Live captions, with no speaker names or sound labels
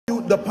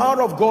the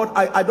power of God,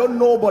 I don't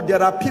know, but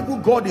there are people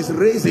God is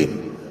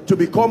raising to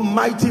become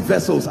mighty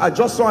vessels. I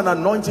just saw an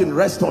anointing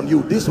rest on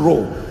you, this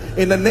row.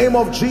 In the name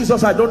of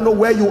Jesus, I don't know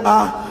where you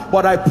are,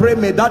 but I pray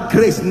may that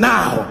grace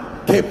now,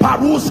 let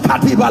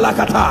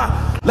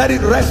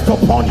it rest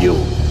upon you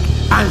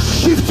and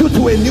shift you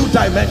to a new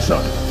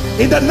dimension.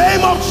 In the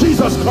name of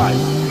Jesus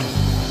Christ.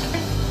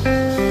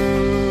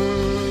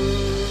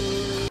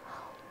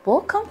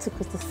 Welcome to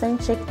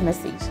Christocentric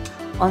Message.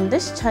 On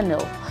this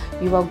channel,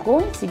 you are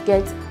going to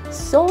get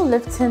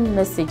soul-lifting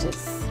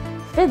messages,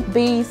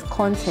 faith-based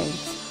content,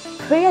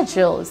 prayer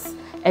drills,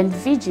 and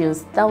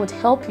videos that would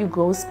help you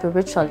grow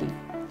spiritually.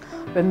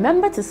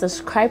 Remember to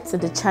subscribe to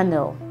the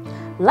channel,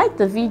 like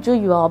the video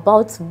you are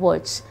about to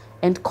watch,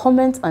 and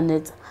comment on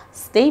it.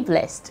 Stay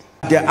blessed.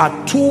 There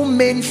are two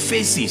main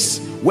phases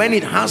when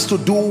it has to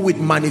do with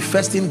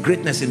manifesting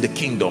greatness in the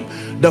kingdom.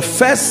 The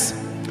first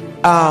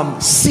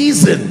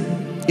season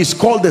is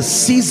called the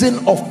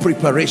season of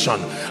preparation,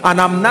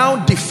 and I'm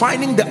now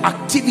defining the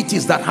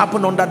activities that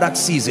happen under that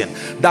season.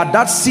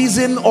 That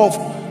season of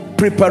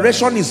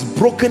preparation is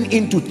broken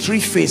into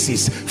three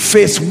phases.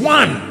 Phase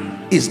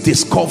one is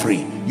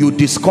discovery. You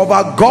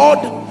discover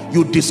God,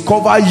 you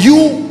discover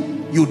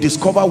you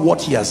discover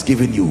what he has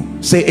given you.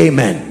 Say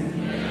amen.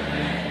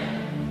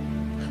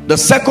 The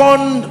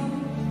second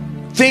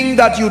thing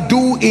that you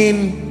do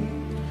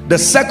in the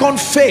second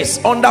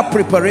phase under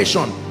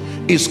preparation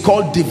is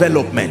called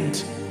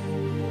development.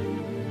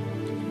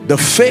 The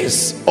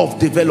phase of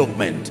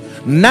development.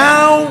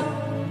 Now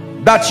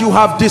that you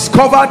have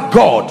discovered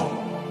God,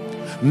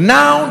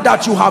 now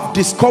that you have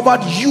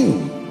discovered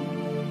you,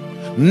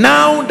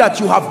 now that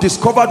you have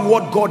discovered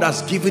what God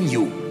has given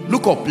you,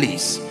 look up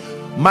please.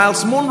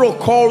 Miles Monroe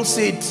calls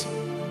it,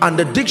 and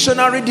the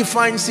dictionary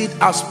defines it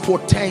as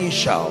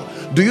potential.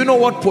 Do you know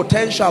what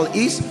potential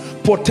is?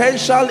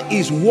 Potential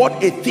is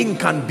what a thing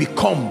can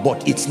become,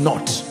 but it's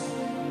not.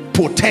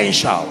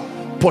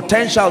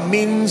 Potential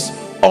means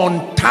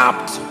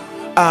untapped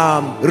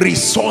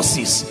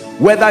resources,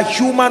 whether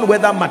human,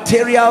 whether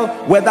material,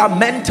 whether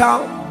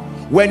mental.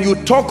 When you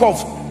talk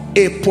of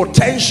a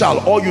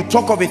potential, or you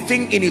talk of a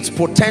thing in its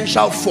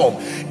potential form,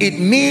 it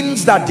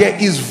means that there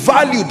is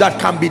value that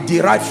can be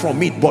derived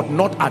from it, but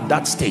not at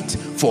that state.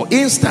 For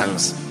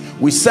instance,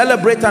 we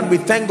celebrate and we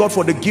thank God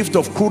for the gift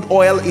of crude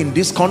oil in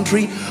this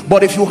country,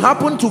 but if you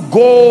happen to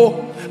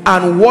go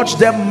and watch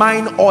them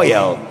mine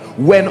oil,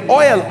 when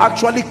oil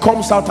actually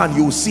comes out and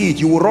you see it,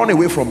 you will run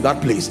away from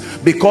that place,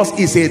 because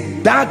it's a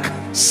dark,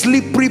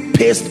 slippery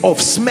paste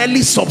of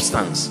smelly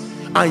substance.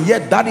 And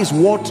yet that is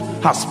what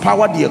has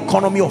powered the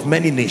economy of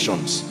many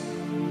nations.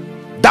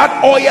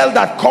 That oil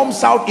that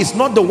comes out is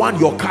not the one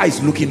your car is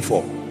looking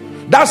for.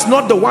 That's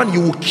not the one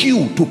you will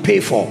queue to pay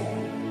for.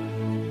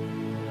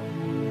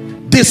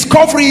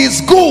 Discovery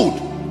is good,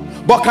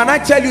 but can I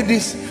tell you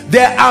this?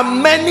 There are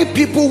many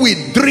people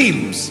with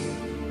dreams,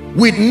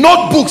 with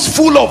notebooks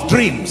full of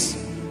dreams.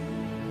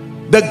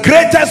 The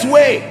greatest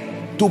way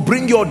to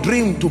bring your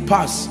dream to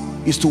pass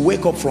is to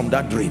wake up from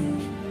that dream.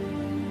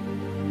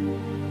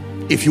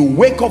 If you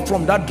wake up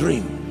from that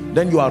dream,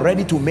 then you are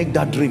ready to make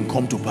that dream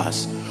come to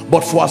pass.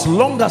 But for as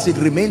long as it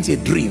remains a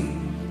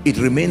dream, it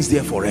remains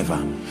there forever.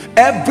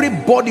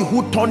 Everybody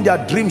who turned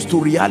their dreams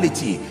to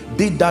reality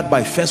did that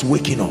by first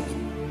waking up.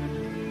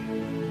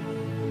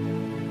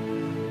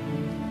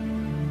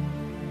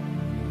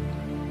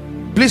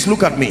 Please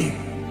look at me.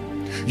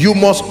 You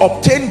must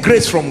obtain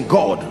grace from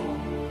God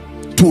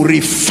to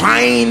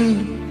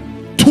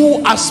refine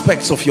two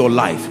aspects of your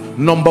life.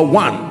 Number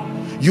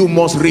one, you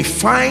must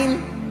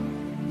refine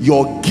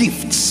your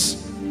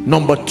gifts.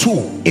 Number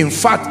two, in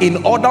fact,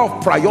 in order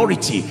of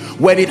priority,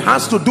 when it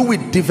has to do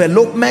with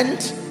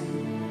development,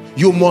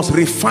 you must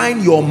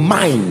refine your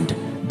mind,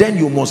 then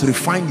you must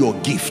refine your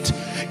gift.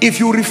 If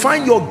you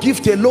refine your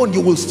gift alone, you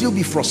will still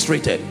be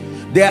frustrated.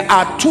 There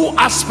are two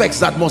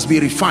aspects that must be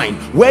refined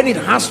when it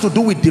has to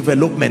do with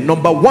development.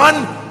 Number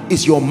one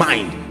is your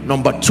mind.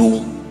 Number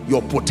two,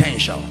 your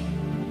potential.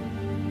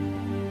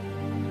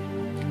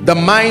 The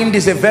mind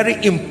is a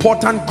very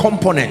important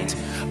component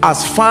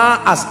as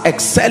far as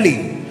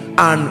excelling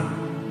and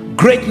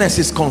greatness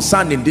is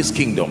concerned in this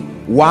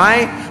kingdom.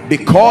 Why?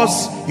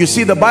 Because you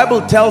see, the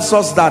Bible tells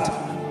us that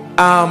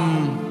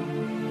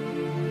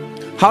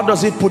how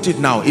does it put it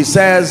now? It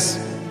says,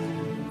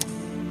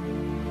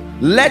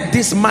 let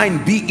this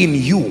mind be in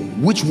you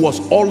which was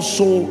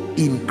also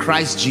in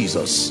Christ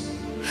Jesus.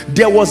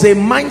 There was a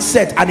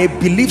mindset and a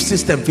belief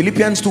system,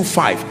 Philippians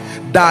 2:5,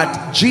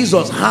 that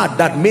Jesus had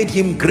that made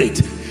him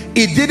great.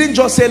 It didn't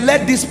just say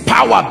let this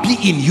power be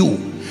in you.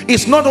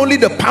 It's not only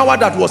the power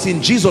that was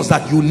in Jesus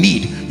that you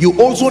need, you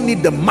also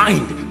need the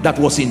mind that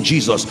was in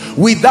Jesus.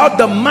 Without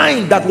the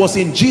mind that was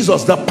in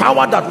Jesus, the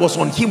power that was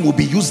on him will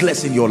be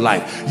useless in your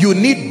life. You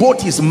need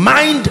both his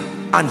mind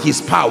and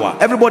his power.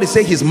 Everybody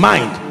say his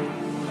mind.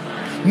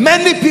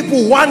 Many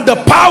people want the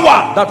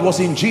power that was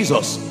in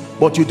Jesus,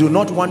 but you do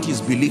not want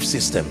his belief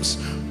systems.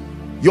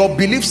 Your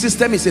belief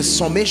system is a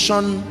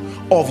summation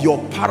of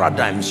your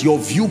paradigms, your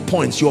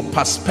viewpoints, your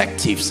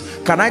perspectives.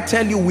 Can I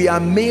tell you, we are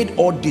made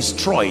or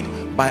destroyed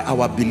by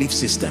our belief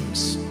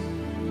systems.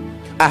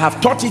 I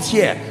have taught it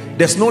here.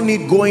 There's no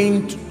need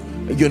going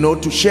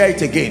to share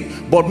it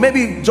again, but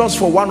maybe just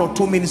for 1 or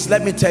 2 minutes,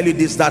 let me tell you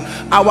this, that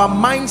our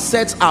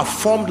mindsets are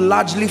formed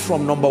largely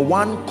from, number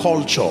one,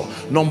 culture,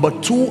 number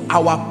two,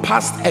 our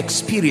past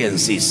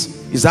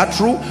experiences. Is that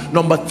true?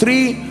 Number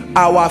three,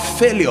 our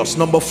failures.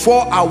 Number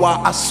four,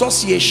 our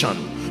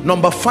association.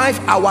 Number five,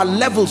 our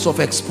levels of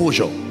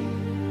exposure.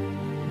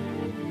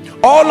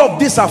 All of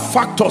these are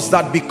factors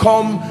that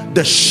become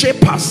the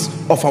shapers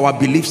of our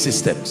belief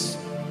systems.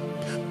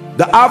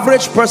 The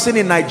average person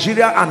in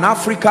Nigeria and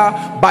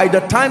Africa, by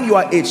the time you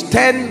are age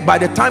 10, by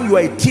the time you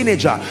are a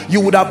teenager,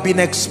 you would have been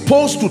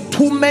exposed to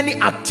too many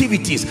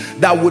activities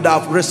that would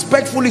have,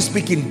 respectfully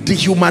speaking,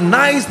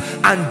 dehumanized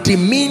and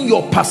demean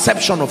your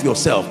perception of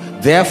yourself.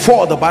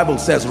 Therefore, the Bible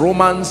says,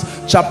 Romans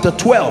chapter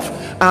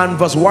 12 and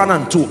verse 1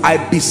 and 2, I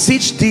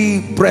beseech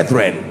thee,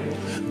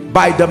 brethren,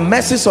 by the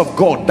mercies of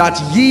God, that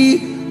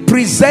ye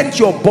present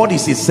your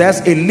bodies, it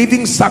says, a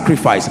living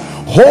sacrifice,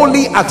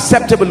 wholly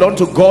acceptable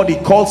unto God.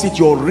 It calls it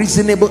your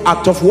reasonable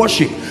act of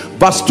worship.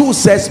 Verse 2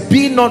 says,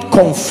 be not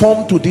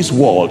conformed to this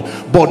world,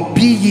 but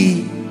be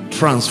ye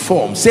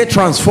transformed. Say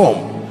transform.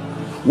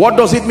 What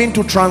does it mean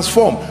to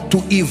transform?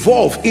 To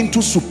evolve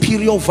into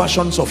superior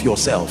versions of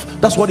yourself.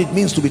 That's what it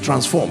means to be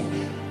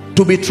transformed.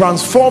 To be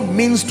transformed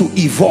means to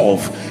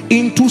evolve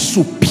into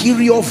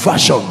superior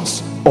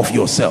versions of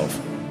yourself.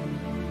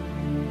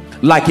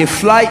 Like a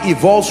fly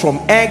evolves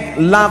from egg,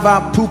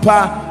 larva,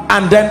 pupa,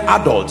 and then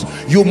adult,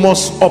 you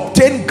must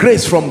obtain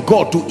grace from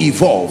God to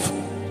evolve.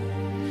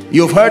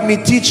 You've heard me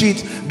teach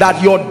it,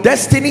 that your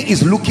destiny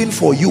is looking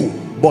for you,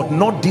 but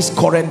not this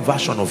current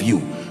version of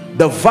you.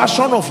 The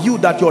version of you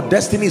that your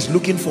destiny is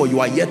looking for, you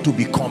are yet to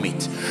become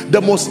it. The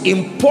most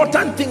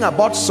important thing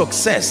about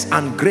success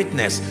and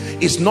greatness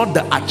is not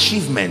the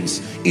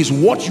achievements, is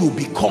what you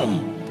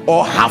become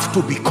or have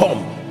to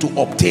become to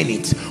obtain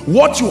it.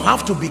 What you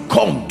have to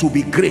become to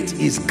be great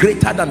is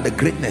greater than the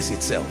greatness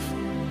itself.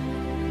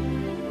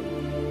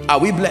 Are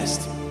we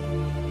blessed?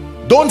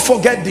 Don't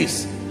forget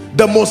this.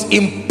 The most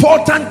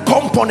important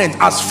component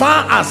as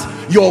far as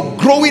your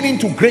growing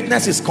into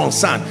greatness is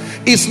concerned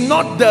is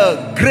not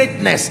the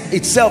greatness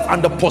itself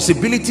and the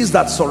possibilities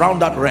that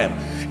surround that realm,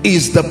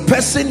 is the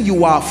person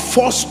you are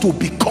forced to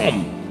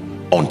become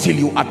until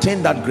you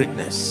attain that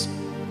greatness.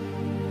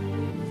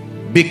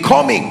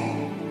 Becoming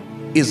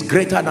is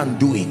greater than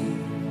doing.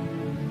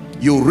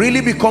 You really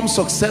become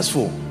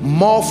successful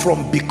more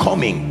from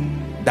becoming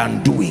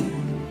than doing.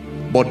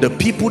 But the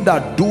people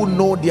that do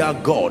know their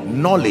God,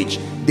 knowledge,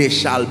 they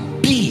shall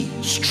be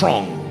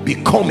strong.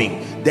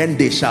 Becoming, then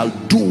they shall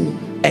do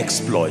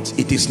exploits.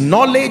 It is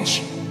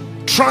knowledge,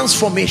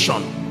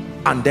 transformation,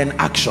 and then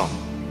action.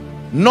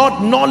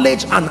 Not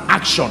knowledge and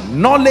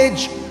action.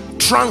 Knowledge,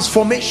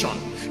 transformation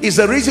is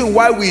the reason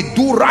why we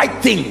do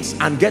right things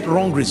and get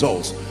wrong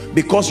results.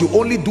 Because you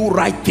only do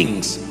right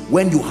things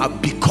when you have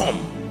become.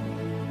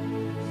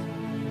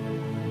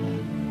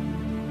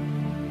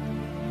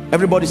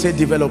 Everybody say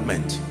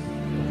development.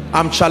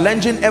 I'm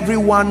challenging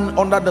everyone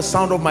under the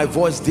sound of my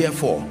voice,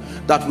 therefore,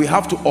 that we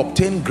have to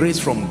obtain grace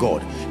from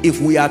God.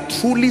 If we are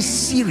truly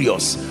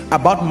serious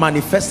about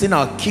manifesting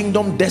our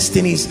kingdom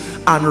destinies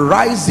and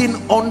rising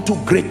onto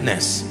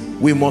greatness,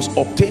 we must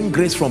obtain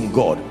grace from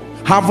God.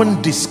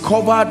 Having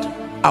discovered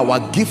our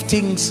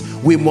giftings,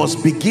 we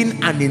must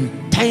begin an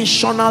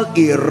intentional,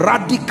 a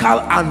radical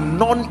and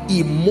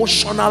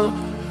non-emotional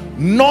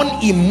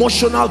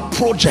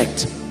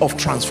project of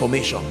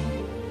transformation.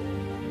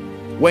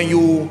 When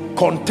you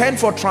contend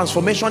for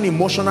transformation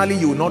emotionally,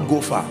 you will not go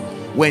far.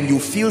 When you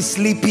feel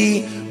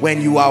sleepy,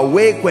 when you are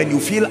awake, when you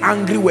feel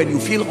angry, when you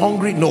feel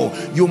hungry, no,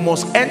 you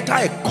must enter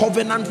a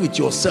covenant with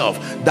yourself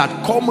that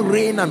come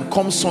rain and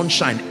come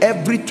sunshine,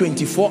 every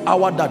 24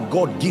 hours that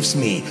God gives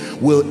me,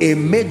 will a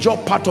major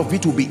part of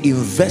it will be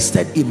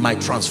invested in my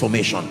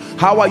transformation.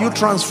 How are you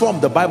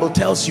transformed? The Bible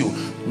tells you,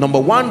 number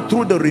one,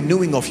 through the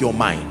renewing of your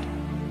mind.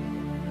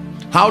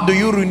 How do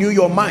you renew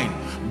your mind?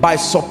 By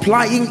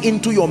supplying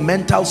into your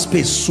mental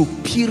space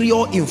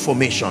superior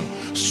information,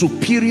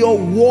 superior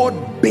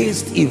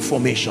word-based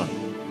information,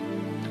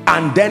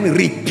 and then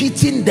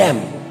repeating them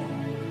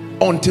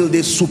until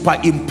they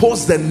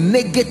superimpose the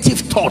negative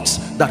thoughts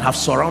that have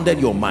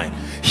surrounded your mind.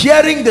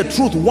 Hearing the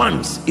truth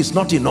once is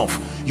not enough.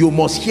 You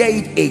must hear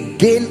it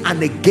again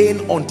and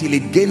again until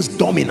it gains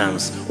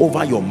dominance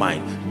over your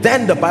mind.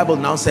 Then the Bible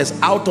now says,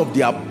 out of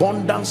the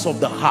abundance of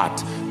the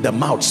heart, the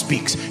mouth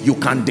speaks. You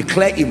can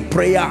declare in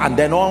prayer and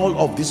then all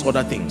of these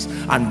other things.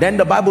 And then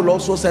the Bible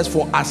also says,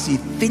 for as he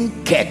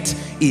thinketh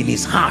in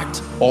his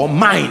heart or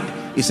mind,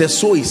 it says,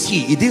 so is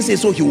he. It didn't say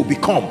so he will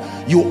become.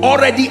 You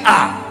already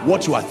are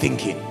what you are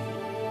thinking.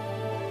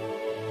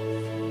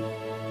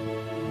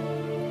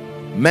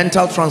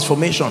 Mental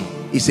transformation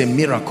is a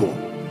miracle.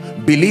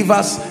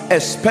 Believers,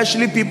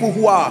 especially people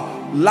who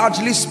are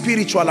largely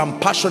spiritual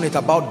and passionate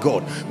about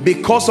God,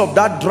 because of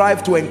that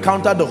drive to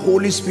encounter the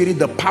Holy Spirit,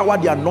 the power,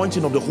 the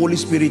anointing of the Holy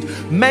Spirit,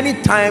 many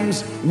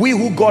times we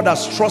who God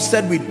has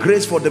trusted with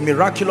grace for the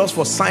miraculous,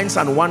 for signs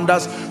and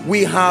wonders,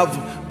 we have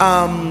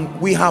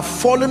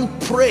fallen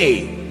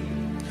prey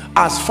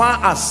as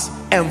far as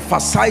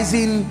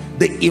emphasizing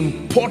the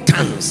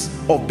importance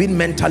of being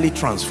mentally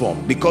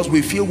transformed, because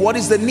we feel, what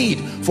is the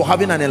need for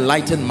having an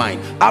enlightened mind?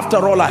 After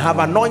all, I have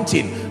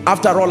anointing.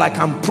 After all, I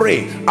can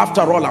pray.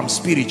 After all, I'm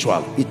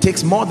spiritual. It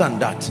takes more than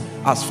that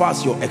as far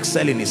as your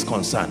excelling is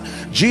concerned.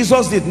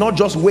 Jesus did not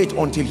just wait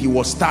until he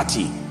was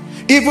 30.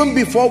 Even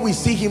before we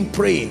see him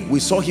praying, we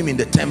saw him in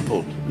the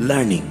temple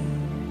learning.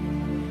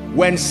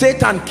 When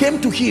Satan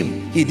came to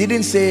him, he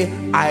didn't say,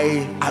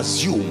 I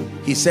assume.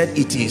 He said,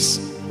 it is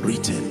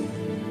written.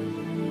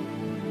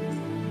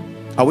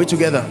 Are we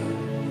together?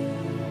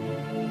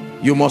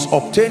 You must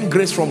obtain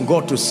grace from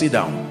God to sit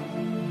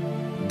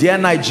down. Dear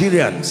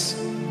Nigerians,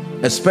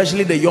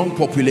 especially the young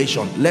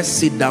population, let's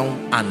sit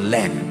down and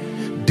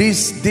learn.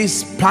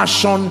 This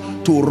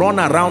passion to run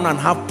around and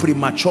have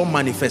premature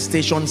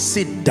manifestation,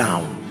 sit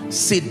down,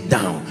 sit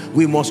down.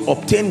 We must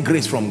obtain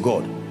grace from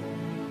God.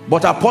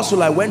 But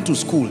Apostle, I went to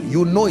school.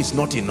 You know it's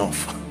not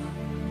enough.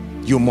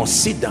 You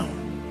must sit down.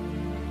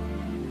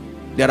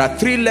 There are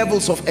 3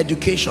 levels of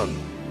education.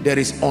 There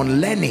is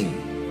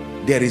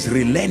unlearning, there is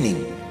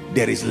relearning,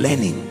 there is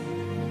learning.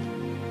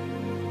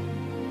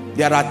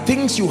 There are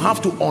things you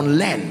have to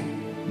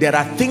unlearn. There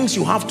are things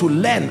you have to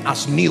learn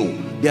as new.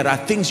 There are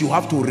things you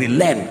have to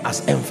relearn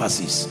as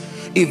emphasis.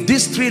 If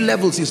these 3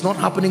 levels is not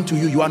happening to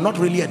you, you are not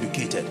really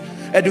educated.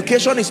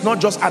 Education is not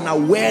just an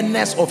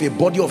awareness of a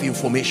body of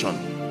information.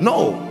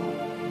 No,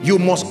 you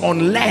must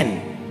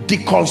unlearn,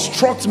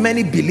 deconstruct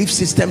many belief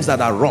systems that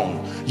are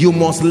wrong. You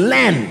must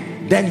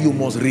learn, then you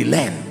must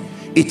relearn.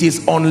 It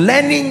is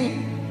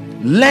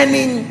unlearning,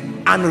 learning,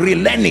 and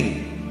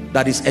relearning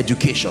that is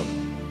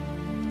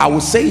education. I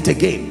will say it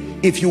again.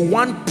 If you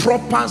want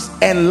proper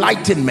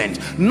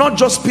enlightenment, not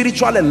just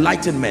spiritual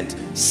enlightenment,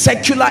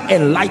 secular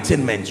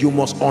enlightenment, you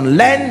must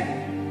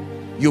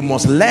unlearn, you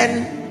must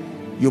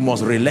learn, you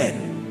must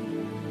relearn.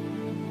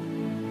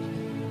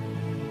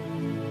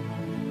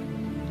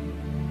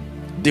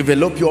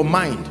 Develop your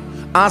mind.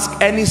 Ask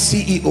any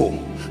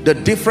CEO the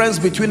difference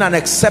between an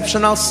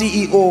exceptional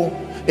CEO,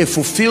 a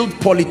fulfilled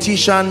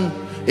politician,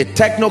 a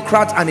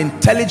technocrat, an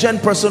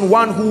intelligent person,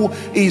 one who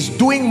is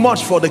doing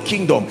much for the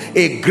kingdom,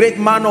 a great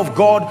man of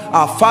God.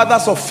 Our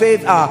fathers of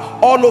faith are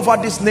all over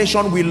this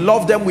nation. We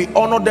love them, we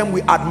honor them,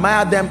 we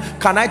admire them.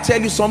 Can I tell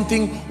you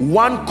something?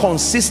 One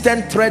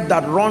consistent thread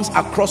that runs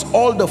across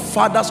all the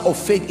fathers of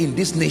faith in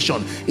this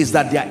nation is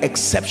that they are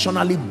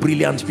exceptionally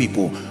brilliant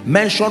people.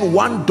 Mention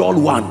one dull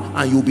one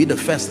and you'll be the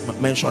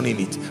first mentioning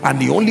it, and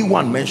the only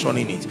one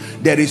mentioning it.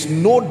 There is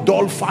no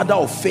dull father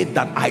of faith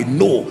that I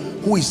know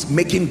who is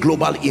making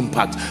global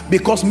impact,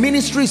 because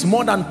ministry is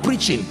more than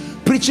preaching.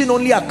 Preaching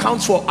only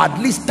accounts for at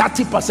least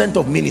 30%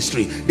 of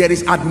ministry. There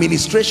is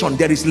administration,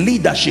 there is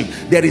leadership,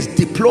 there is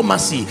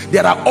diplomacy,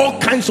 there are all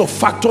kinds of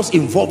factors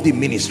involved in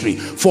ministry.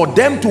 For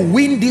them to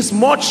win this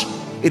much,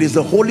 it is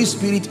the Holy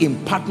Spirit in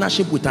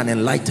partnership with an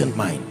enlightened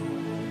mind.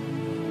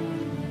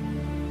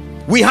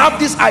 We have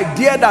this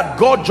idea that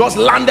God just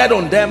landed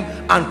on them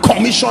and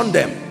commissioned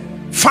them.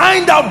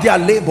 Find out their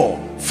labor,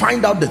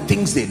 find out the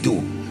things they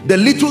do. The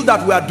little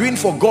that we are doing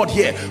for God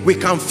here, we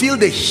can feel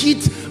the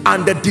heat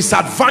and the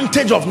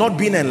disadvantage of not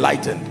being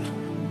enlightened.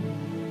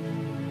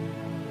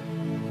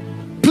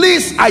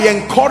 Please, I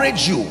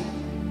encourage you,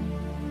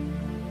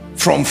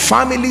 from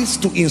families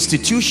to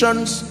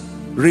institutions,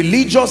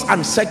 religious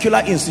and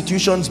secular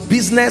institutions,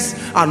 business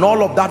and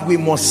all of that, we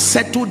must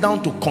settle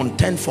down to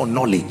contend for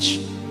knowledge.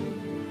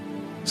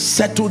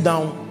 Settle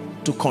down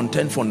to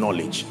contend for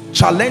knowledge.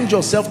 Challenge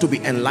yourself to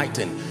be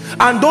enlightened,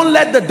 and don't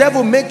let the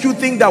devil make you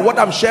think that what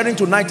I'm sharing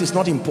tonight is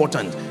not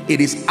important.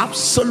 It is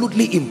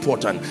absolutely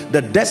important.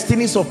 The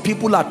destinies of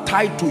people are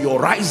tied to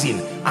your rising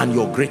and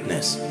your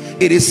greatness.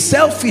 It is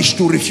selfish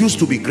to refuse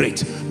to be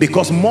great,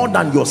 because more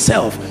than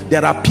yourself,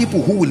 there are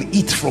people who will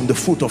eat from the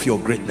fruit of your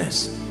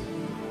greatness.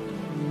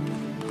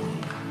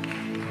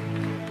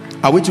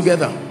 Are we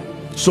together?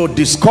 So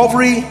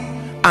discovery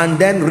and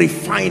then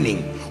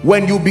refining.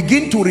 When you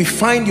begin to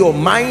refine your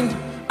mind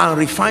and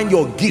refine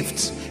your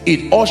gifts,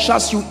 it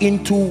ushers you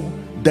into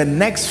the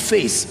next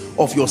phase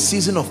of your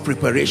season of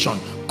preparation,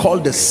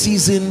 called the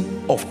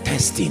season of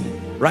testing.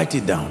 Write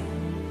it down.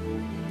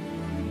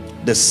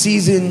 The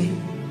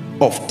season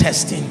of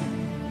testing.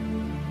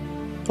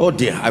 Oh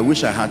dear, I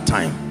wish I had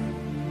time.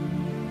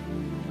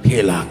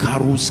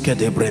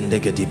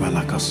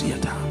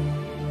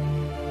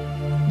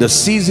 The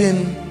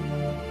season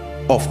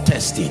of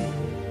testing.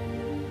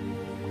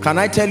 Can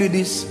I tell you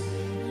this?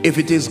 If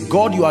it is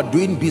God you are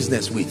doing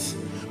business with,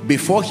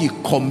 before he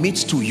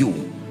commits to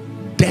you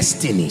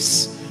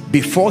destinies,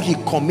 before he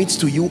commits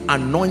to you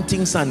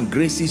anointings and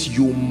graces,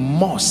 you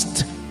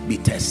must be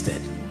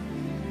tested.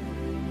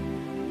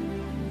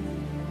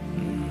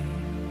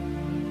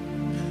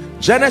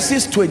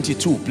 Genesis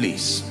 22,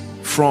 please,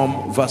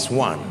 from verse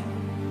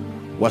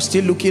 1. We're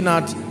still looking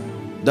at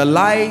the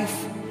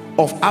life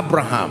of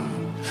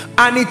Abraham.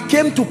 And it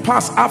came to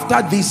pass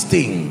after these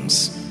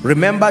things.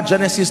 Remember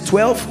Genesis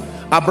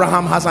 12?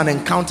 Abraham has an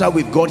encounter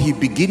with God. He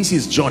begins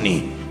his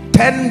journey.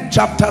 10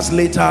 chapters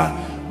later,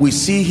 we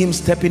see him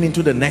stepping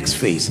into the next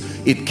phase.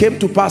 It came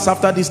to pass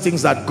after these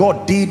things that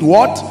God did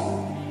what?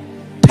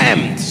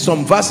 Tempt.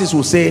 Some verses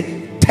will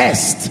say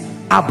test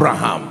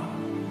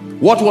Abraham.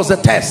 What was the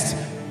test?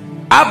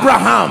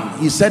 Abraham,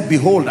 he said,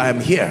 behold, I am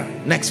here.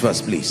 Next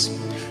verse, please.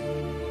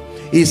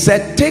 He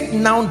said, take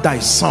now thy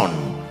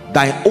son,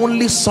 thy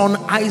only son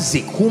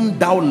Isaac, whom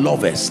thou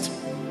lovest.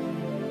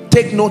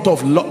 Take note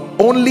of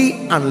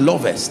only and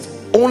lovest.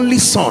 Only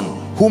son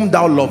whom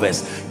thou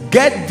lovest.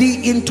 Get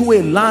thee into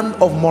a land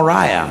of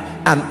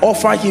Moriah and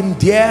offer him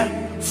there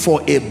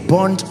for a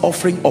burnt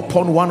offering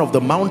upon one of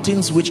the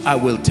mountains which I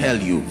will tell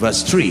you.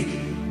 Verse 3.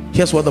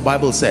 Here's what the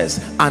Bible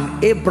says.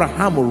 And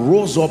Abraham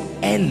rose up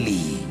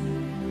early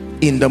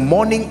in the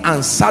morning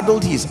and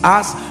saddled his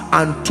ass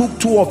and took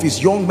 2 of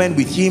his young men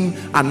with him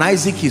and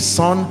Isaac his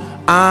son,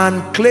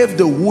 and clave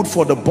the wood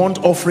for the burnt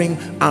offering,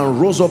 and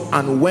rose up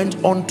and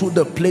went on to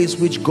the place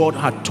which God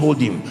had told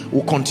him.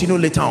 We'll continue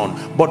later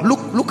on. But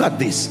look at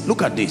this.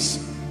 Look at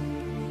this.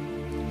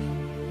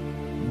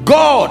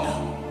 God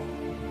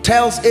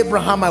tells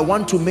Abraham, I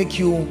want to make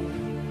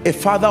you a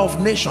father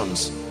of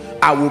nations.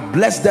 I will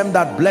bless them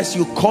that bless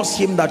you, curse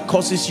him that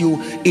curses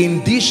you.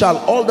 In thee shall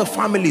all the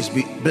families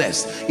be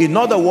blessed. In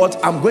other words,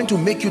 I'm going to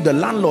make you the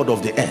landlord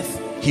of the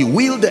earth. He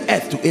willed the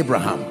earth to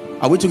Abraham.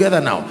 Are we together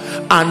now?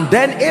 And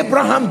then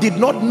Abraham did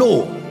not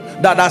know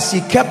that as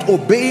he kept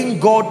obeying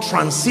God,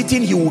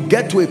 transiting, he will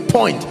get to a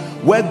point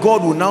where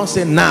God will now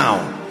say, now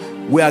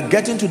we are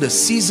getting to the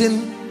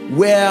season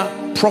where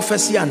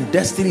prophecy and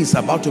destiny is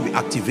about to be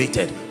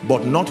activated,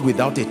 but not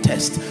without a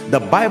test. The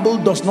Bible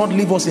does not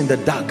leave us in the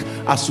dark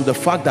as to the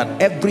fact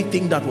that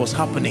everything that was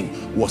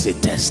happening was a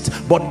test.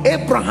 But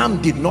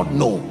Abraham did not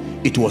know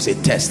it was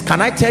a test. Can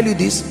I tell you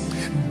this?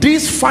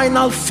 This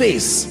final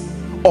phase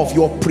of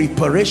your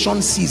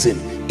preparation season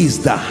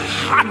is the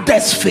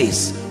hardest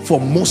phase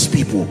for most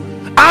people.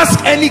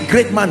 Ask any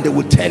great man, they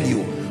will tell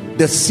you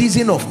the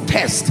season of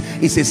test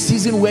is a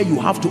season where you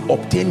have to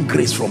obtain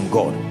grace from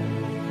God.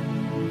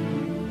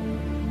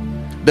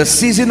 The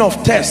season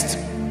of test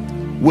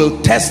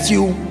will test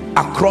you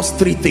across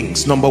 3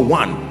 things. Number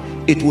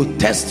 1, it will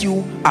test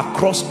you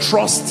across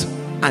trust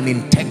and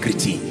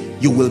integrity.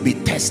 You will be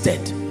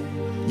tested.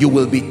 You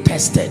will be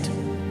tested.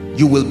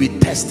 You will be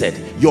tested.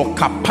 Your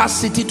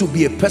capacity to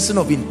be a person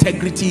of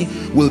integrity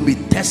will be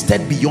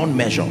tested beyond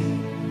measure.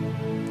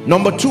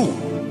 Number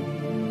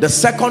 2, the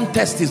second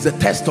test is the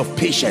test of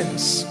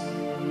patience.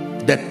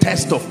 The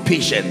test of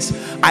patience.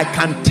 I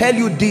can tell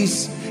you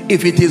this,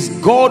 if it is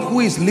God who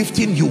is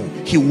lifting you,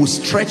 he will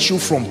stretch you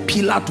from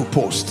pillar to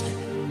post.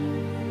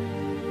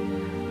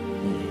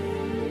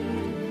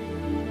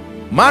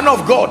 Man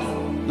of God,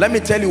 let me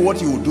tell you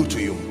what he will do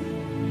to you.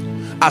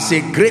 As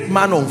a great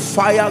man on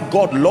fire,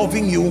 God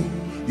loving you,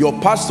 your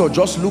pastor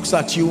just looks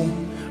at you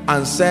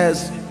and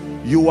says,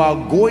 you are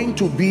going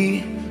to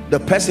be the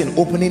person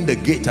opening the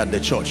gate at the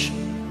church.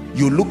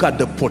 You look at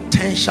the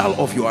potential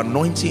of your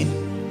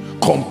anointing,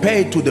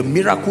 compare it to the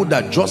miracle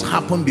that just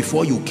happened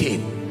before you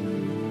came,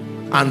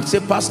 and say,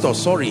 pastor,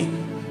 sorry,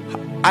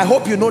 I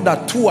hope you know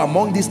that 2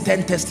 among these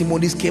 10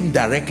 testimonies came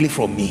directly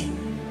from me,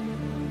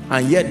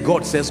 and yet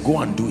God says go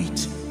and do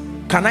it.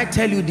 Can I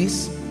tell you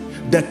this?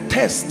 The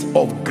test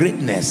of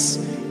greatness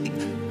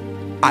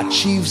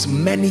achieves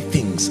many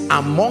things.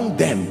 Among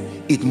them,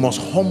 it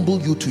must humble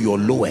you to your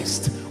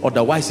lowest.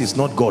 Otherwise, it's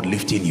not God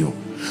lifting you.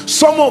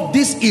 Some of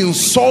these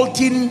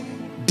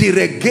insulting,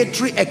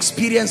 derogatory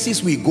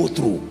experiences we go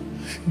through,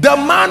 the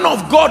man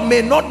of God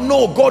may not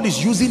know God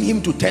is using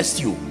him to test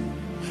you.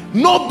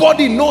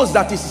 Nobody knows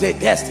that it's a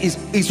test.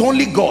 It's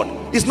only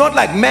God. It's not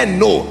like men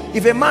know.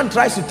 If a man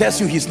tries to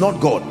test you, he's not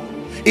God.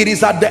 It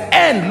is at the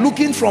end,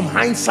 looking from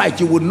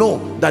hindsight, you would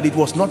know that it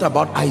was not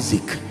about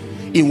Isaac.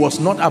 It was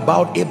not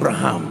about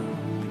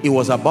Abraham. It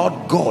was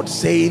about God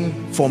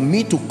saying, for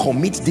me to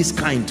commit this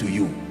kind to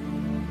you.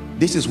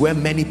 This is where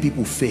many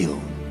people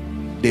fail.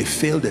 They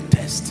fail the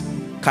test.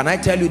 Can I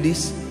tell you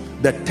this?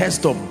 The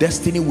test of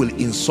destiny will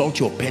insult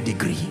your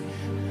pedigree.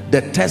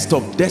 The test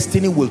of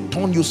destiny will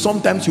turn you.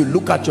 Sometimes you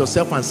look at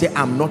yourself and say,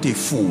 I'm not a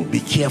fool. Be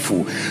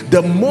careful.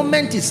 The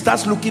moment it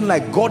starts looking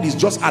like God is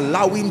just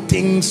allowing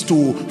things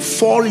to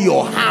fall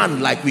your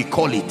hand, like we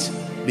call it,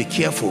 be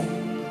careful.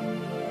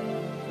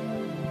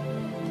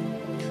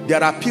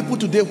 There are people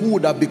today who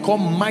would have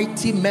become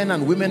mighty men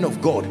and women of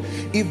God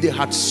if they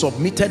had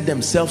submitted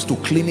themselves to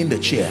cleaning the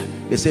chair.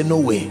 They say, no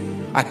way,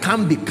 I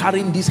can't be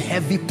carrying this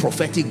heavy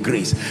prophetic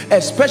grace,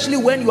 especially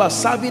when you are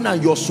serving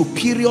and your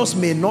superiors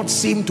may not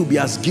seem to be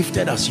as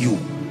gifted as you.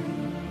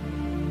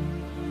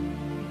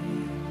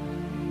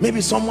 Maybe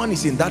someone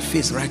is in that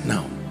phase right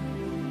now.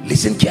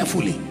 Listen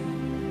carefully.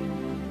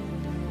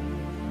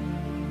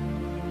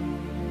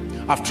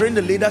 I've trained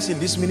the leaders in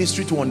this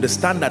ministry to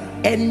understand that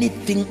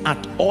anything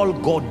at all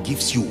God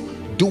gives you,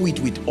 do it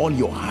with all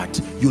your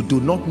heart. You do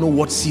not know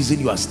what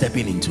season you are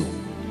stepping into.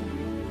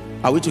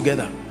 Are we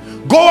together?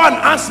 Go and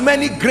ask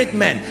many great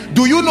men.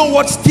 Do you know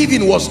what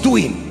Stephen was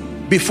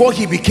doing before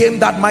he became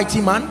that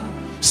mighty man?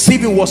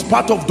 Stephen was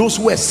part of those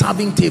who were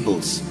serving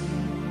tables.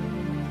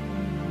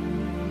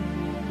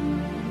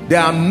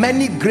 There are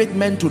many great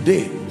men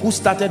today who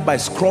started by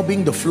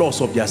scrubbing the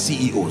floors of their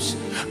CEOs,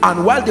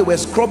 and while they were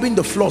scrubbing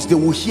the floors, they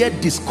would hear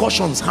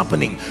discussions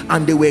happening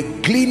and they were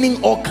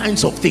gleaning all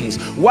kinds of things.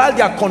 While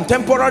their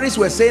contemporaries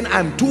were saying,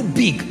 I'm too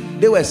big,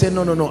 they were saying,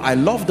 no, no, no, I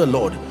love the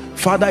Lord.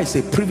 Father, it's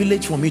a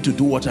privilege for me to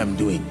do what I'm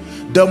doing.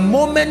 The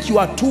moment you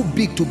are too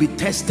big to be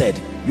tested,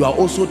 you are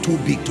also too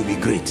big to be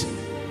great,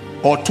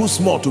 or too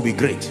small to be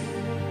great.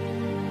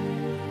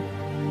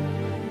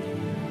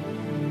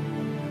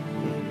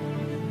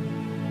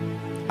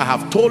 I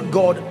have told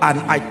God, and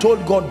I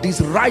told God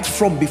this right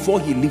from before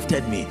he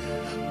lifted me,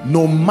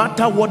 no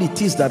matter what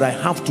it is that I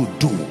have to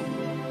do,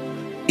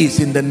 is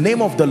in the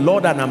name of the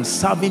Lord and I'm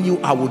serving you,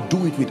 I will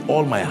do it with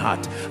all my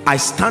heart. I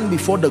stand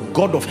before the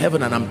God of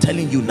heaven and I'm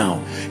telling you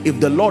now, if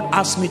the Lord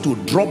asks me to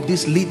drop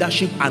this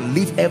leadership and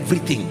leave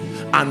everything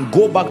and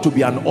go back to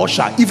be an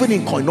usher, even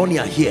in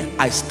Koinonia here,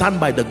 I stand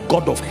by the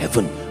God of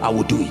heaven, I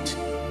will do it.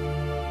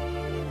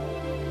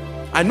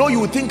 I know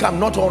you will think I'm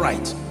not all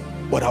right,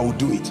 but I will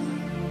do it.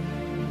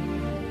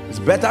 It's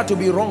better to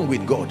be wrong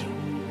with God.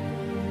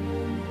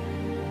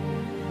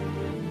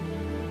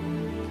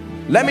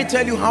 Let me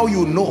tell you how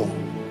you know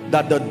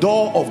that the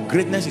door of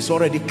greatness is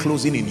already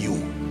closing in you.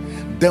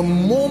 The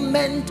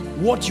moment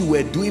what you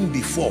were doing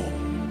before,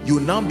 you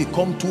now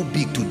become too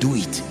big to do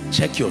it.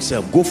 Check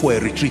yourself. Go for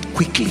a retreat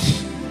quickly.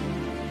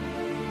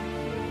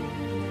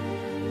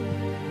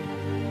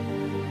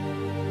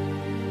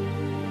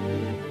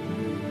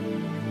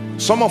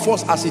 Some of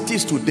us, as it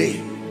is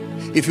today,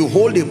 if you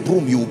hold a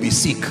broom, you will be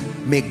sick.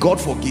 May God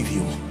forgive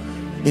you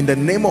in the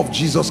name of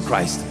Jesus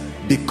Christ.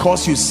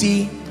 Because you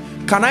see,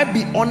 can I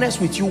be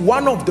honest with you,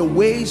 one of the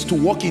ways to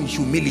walk in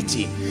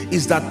humility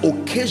is that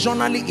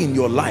occasionally in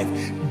your life,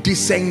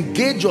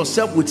 disengage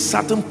yourself with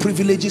certain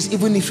privileges,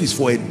 even if it's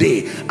for a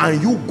day, and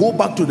you go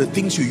back to the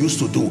things you used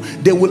to do.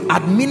 They will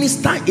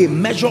administer a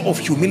measure of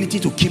humility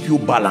to keep you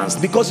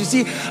balanced. Because you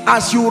see,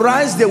 as you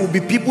rise, there will be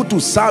people to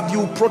serve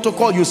you,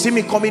 protocol. You see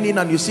me coming in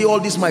and you see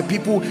all these my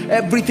people,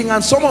 everything,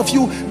 and some of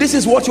you, this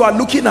is what you are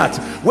looking at.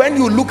 When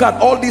you look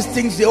at all these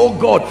things, say, oh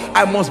God,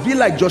 I must be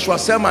like Joshua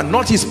Selman.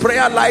 Not his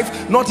prayer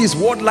life, not his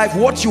word life.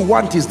 What you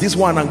want is this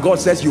one, and God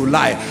says you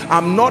lie.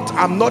 I'm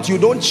not, you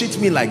don't cheat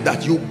me like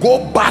that. You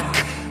go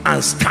back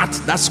and start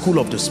that school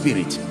of the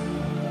Spirit.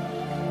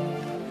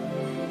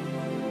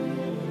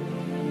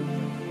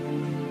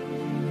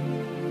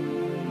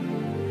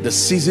 The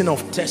season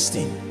of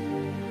testing.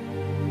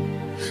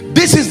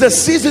 This is the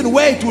season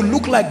where it will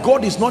look like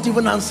God is not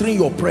even answering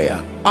your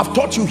prayer. I've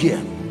taught you here.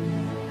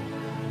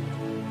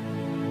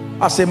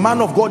 As a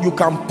man of God, you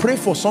can pray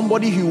for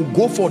somebody, he will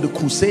go for the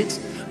crusades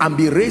and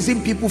be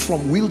raising people from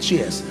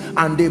wheelchairs,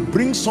 and they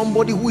bring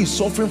somebody who is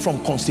suffering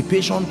from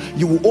constipation.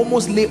 You will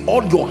almost lay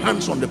all your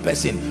hands on the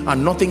person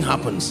and nothing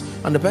happens,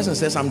 and the person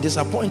says, I'm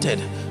disappointed.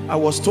 I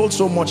was told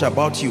so much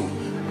about you.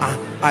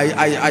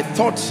 I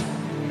thought.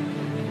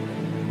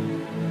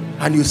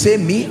 And you say,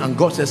 me? And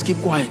God says, keep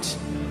quiet.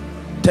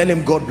 Tell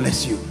him, God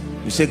bless you.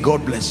 You say,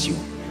 God bless you.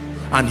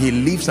 And he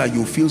leaves and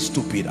you feel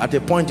stupid. At a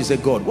point you say,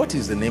 God, what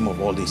is the name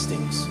of all these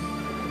things?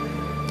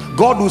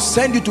 God will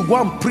send you to go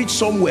and preach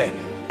somewhere.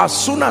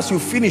 As soon as you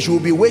finish, you will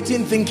be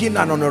waiting, thinking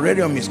an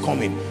honorarium is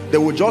coming. They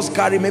will just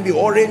carry maybe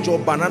orange or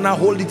banana,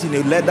 hold it in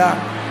a leather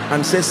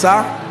and say,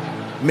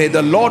 sir, may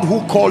the Lord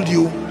who called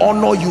you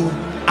honor you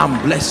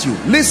and bless you.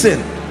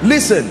 Listen,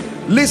 listen,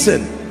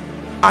 listen.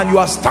 And you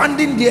are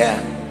standing there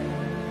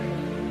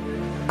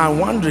and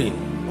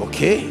wondering,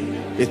 okay,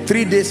 a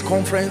 3 days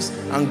conference,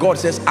 and God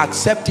says,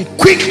 accept it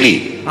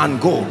quickly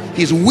and go.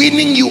 He's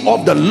winning you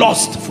of the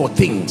lust for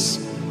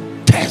things.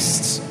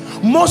 Tests.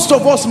 Most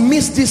of us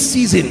miss these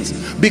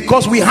seasons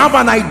because we have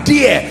an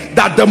idea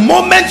that the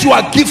moment you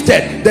are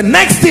gifted, the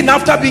next thing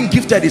after being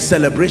gifted is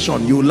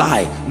celebration. You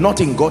lie. Not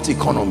in God's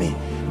economy.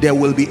 There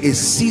will be a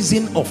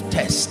season of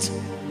test.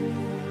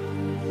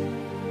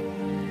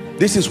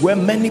 This is where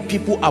many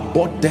people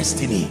abort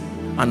destiny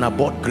and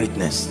abort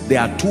greatness. They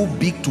are too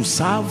big to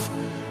serve.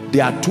 They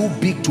are too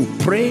big to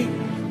pray.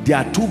 They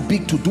are too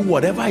big to do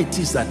whatever it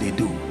is that they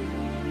do.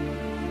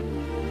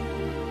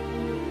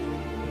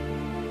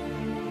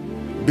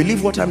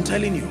 Believe what I'm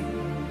telling you.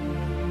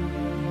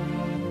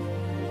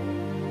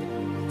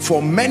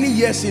 For many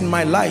years in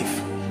my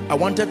life, I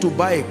wanted to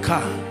buy a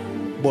car,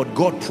 but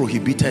God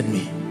prohibited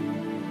me.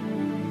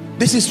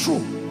 This is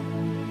true.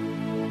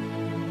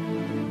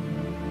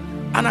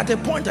 And at a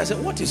point I said,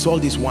 what is all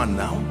this one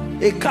now?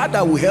 A car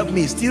that will help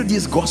me is still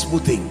this gospel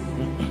thing.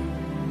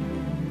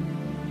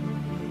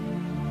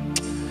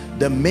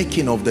 The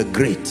making of the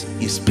great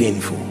is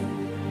painful.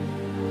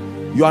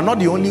 You are not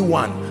the only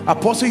one.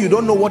 Apostle, you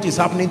don't know what is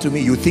happening to me.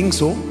 You think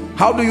so?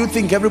 How do you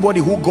think everybody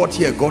who got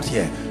here got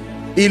here?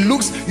 It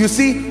looks, you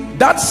see,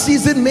 that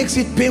season makes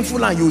it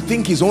painful and you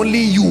think it's only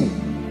you.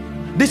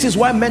 This is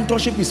why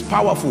mentorship is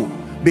powerful,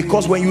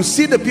 because when you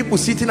see the people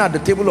sitting at the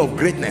table of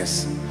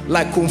greatness,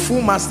 like Kung Fu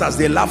masters,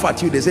 they laugh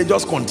at you. They say,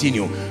 just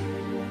continue.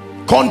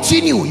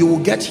 Continue, you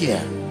will get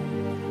here.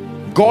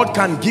 God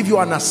can give you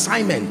an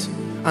assignment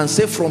and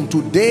say, from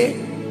today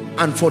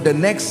and for the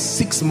next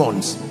 6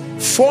 months,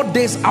 4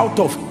 days out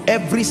of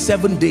every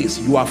 7 days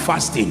you are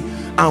fasting,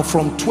 and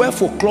from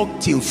 12 o'clock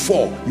till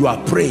 4 you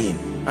are praying.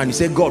 And you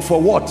say, God,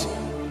 for what?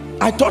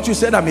 I thought you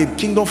said I'm a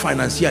kingdom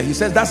financier. He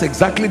says that's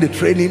exactly the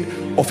training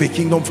of a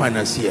kingdom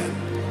financier.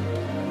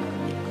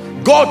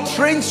 God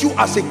trains you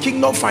as a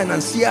kingdom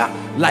financier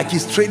like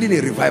he's training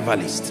a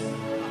revivalist.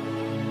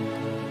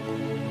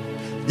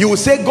 You will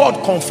say,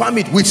 God, confirm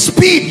it. With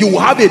speed, you will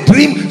have a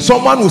dream.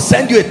 Someone will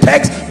send you a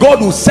text.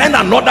 God will send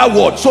another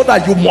word, so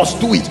that you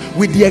must do it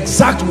with the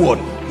exact word.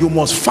 You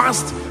must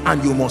fast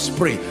and you must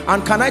pray.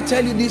 And can I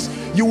tell you this?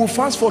 You will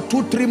fast for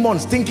 2-3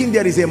 months thinking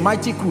there is a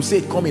mighty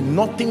crusade coming.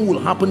 Nothing will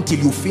happen till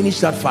you finish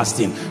that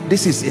fasting.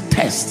 This is a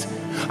test.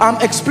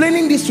 I'm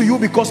explaining this to you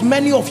because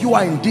many of you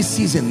are in this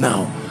season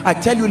now. I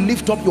tell you,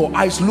 lift up your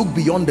eyes, look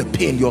beyond the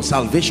pain. Your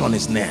salvation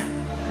is near.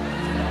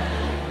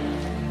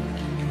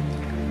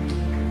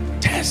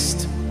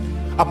 Test.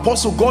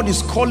 Apostle, God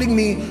is calling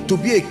me to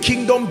be a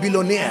kingdom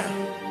billionaire.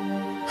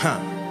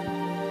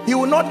 He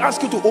will not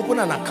ask you to open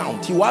an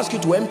account. He will ask you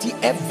to empty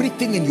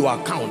everything in your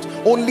account.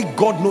 Only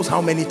God knows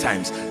how many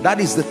times. That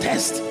is the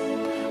test.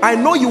 I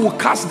know you will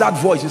cast that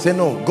voice. You say,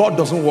 no, God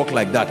doesn't work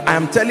like that. I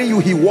am telling you,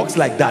 he works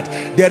like that.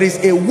 There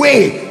is a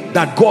way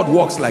that God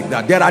works like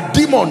that. There are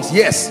demons,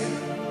 yes,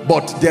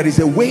 but there is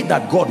a way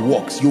that God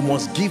works. You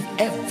must give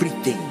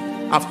everything.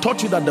 I've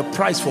taught you that the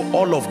price for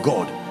all of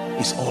God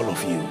is all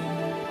of you.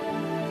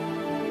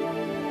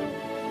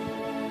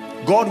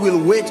 God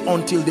will wait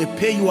until they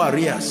pay you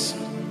arrears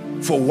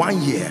for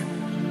 1 year.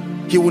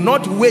 He will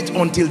not wait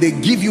until they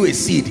give you a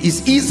seed.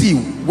 It's easy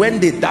when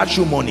they dash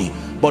you money,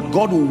 but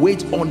God will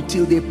wait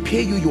until they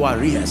pay you your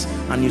arrears.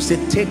 And you say,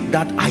 take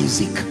that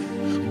Isaac,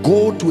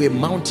 go to a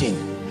mountain.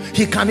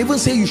 He can even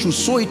say you should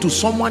sow it to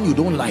someone you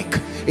don't like,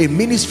 a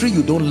ministry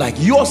you don't like.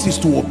 Yours is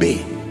to obey.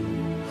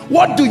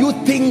 What do you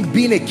think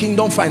being a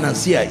kingdom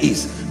financier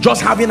is?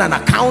 Just having an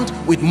account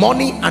with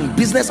money and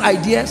business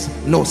ideas?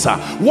 No, sir.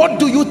 What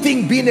do you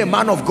think being a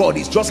man of God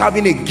is? Just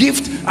having a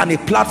gift and a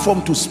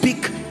platform to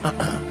speak?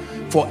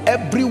 For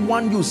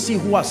everyone you see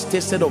who has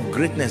tasted of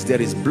greatness,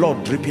 there is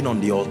blood dripping on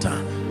the altar.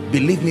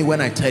 Believe me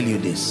when I tell you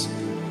this.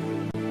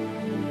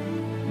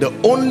 The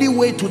only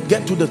way to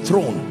get to the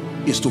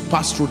throne is to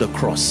pass through the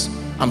cross.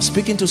 I'm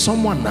speaking to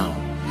someone now,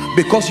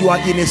 because you are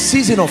in a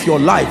season of your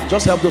life.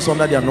 Just help those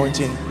under the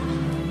anointing.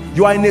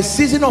 You are in a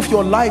season of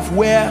your life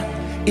where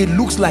it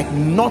looks like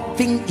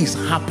nothing is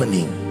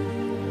happening.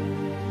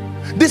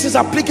 This is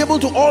applicable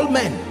to all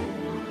men.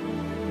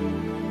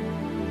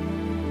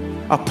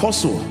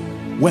 Apostle,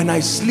 when I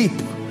sleep,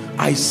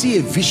 I see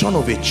a vision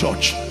of a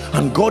church,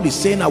 and God is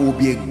saying I will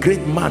be a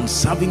great man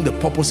serving the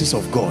purposes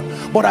of God,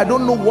 but I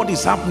don't know what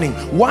is happening.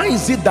 Why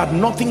is it that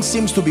nothing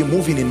seems to be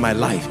moving in my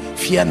life?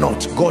 Fear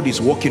not, God is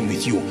working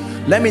with you.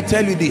 Let me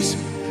tell you this.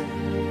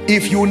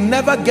 If you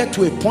never get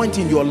to a point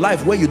in your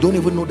life where you don't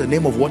even know the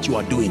name of what you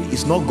are doing,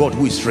 it's not God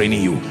who is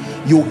training you.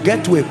 You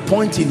get to a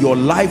point in your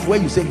life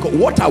where you say, God,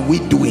 what are we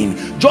doing?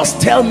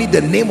 Just tell me the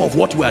name of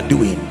what we are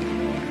doing.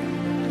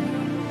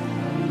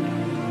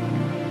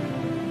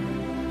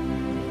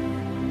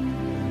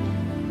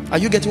 Are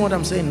you getting what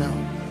I'm saying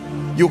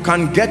now? You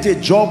can get a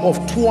job of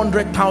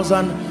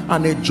 200,000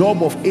 and a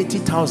job of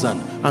 80,000,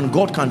 and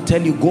God can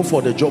tell you, go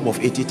for the job of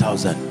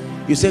 80,000.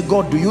 You say,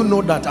 God, do you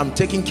know that I'm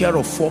taking care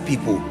of 4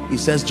 people? He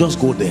says, just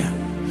go there.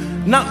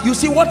 Now, you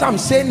see, what I'm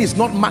saying is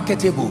not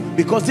marketable,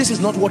 because this is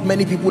not what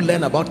many people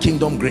learn about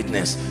kingdom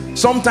greatness.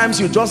 Sometimes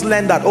you just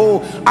learn that,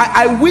 oh,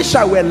 I wish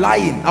I were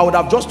lying. I would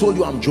have just told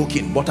you I'm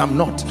joking, but I'm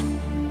not.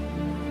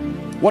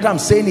 What I'm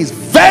saying is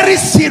very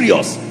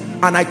serious,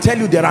 and I tell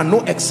you there are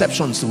no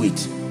exceptions to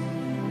it.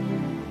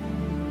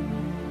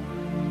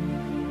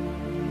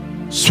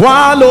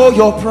 Swallow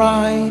your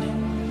pride.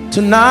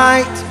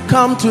 Tonight,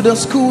 come to the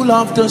school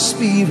of the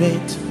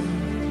Spirit.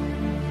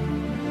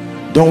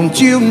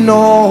 Don't you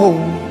know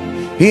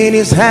in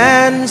his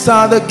hands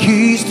are the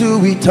keys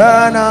to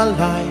eternal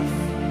life?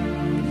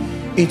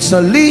 It's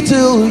a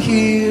little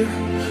here,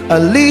 a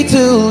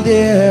little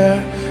there,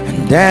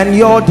 and then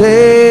your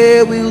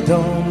day will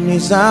dawn.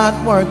 He's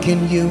at work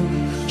in you,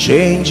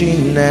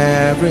 changing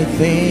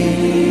everything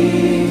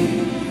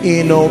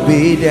in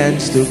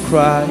obedience to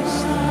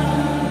Christ.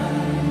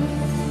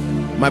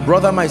 My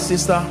brother, my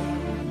sister,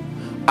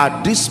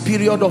 at this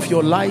period of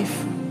your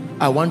life,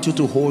 I want you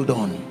to hold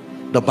on.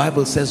 The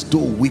Bible says, though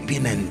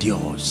weeping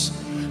endures.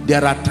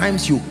 There are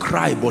times you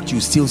cry, but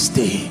you still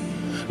stay.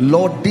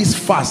 Lord, this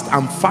fast,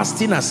 I'm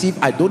fasting as if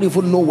I don't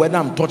even know whether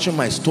I'm touching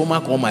my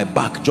stomach or my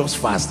back. Just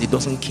fast, it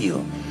doesn't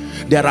kill.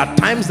 There are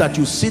times that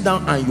you sit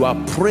down and you are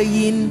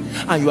praying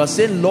and you are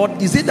saying,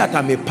 Lord, is it that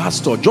I'm a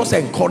pastor? Just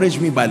encourage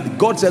me. But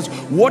God says,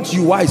 what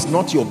you are is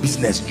not your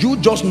business. You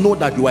just know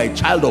that you are a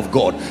child of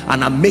God,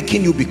 and I'm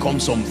making you become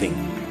something.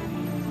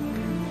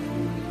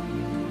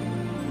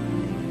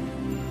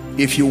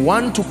 If you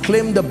want to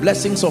claim the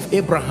blessings of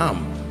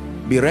Abraham,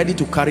 be ready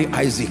to carry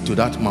Isaac to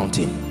that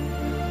mountain.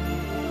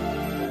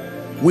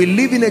 We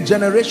live in a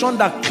generation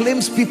that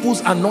claims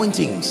people's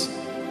anointings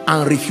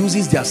and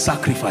refuses their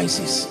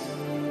sacrifices.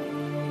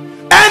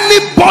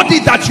 Anybody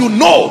that you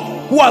know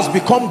who has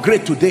become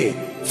great today,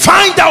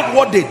 find out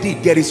what they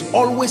did. There is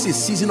always a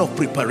season of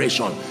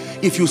preparation.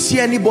 If you see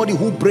anybody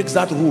who breaks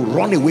that rule,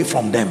 run away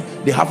from them.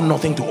 They have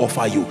nothing to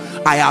offer you.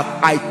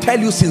 I tell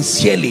you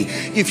sincerely,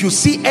 if you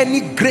see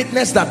any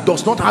greatness that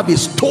does not have a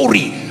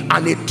story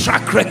and a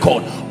track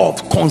record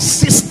of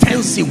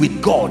consistency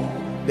with God,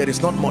 there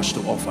is not much to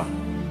offer.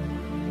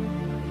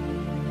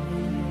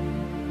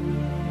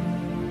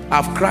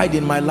 I've cried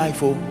in my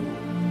life. Oh,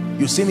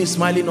 you see me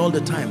smiling all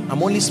the time.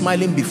 I'm only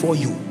smiling before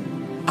you.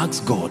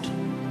 Ask God.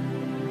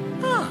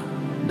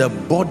 The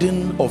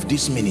burden of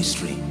this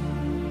ministry.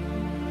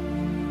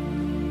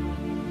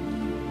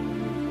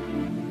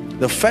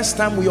 The first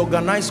time we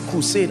organized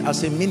crusade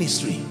as a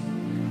ministry,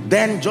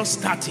 then just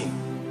starting,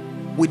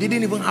 we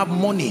didn't even have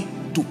money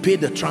to pay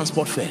the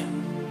transport fare.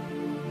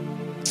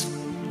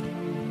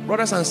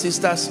 Brothers and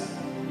sisters,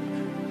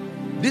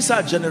 this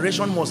our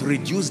generation must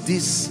reduce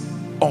this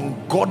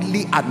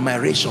ungodly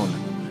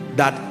admiration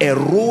that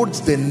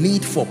erodes the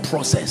need for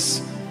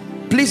process.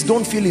 Please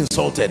don't feel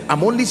insulted.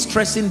 I'm only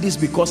stressing this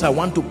because I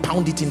want to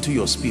pound it into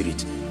your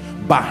spirit.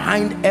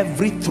 Behind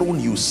every throne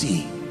you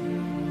see,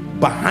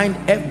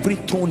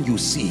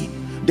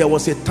 there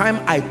was a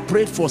time I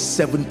prayed for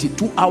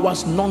 72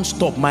 hours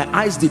non-stop. My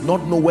eyes did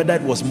not know whether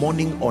it was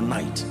morning or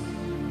night.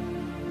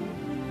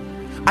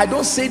 I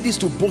don't say this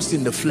to boast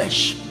in the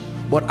flesh,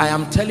 but I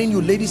am telling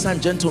you, ladies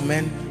and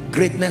gentlemen,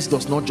 greatness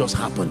does not just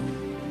happen.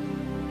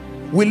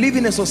 We live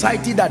in a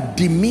society that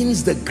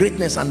demeans the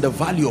greatness and the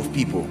value of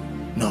people.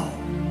 No.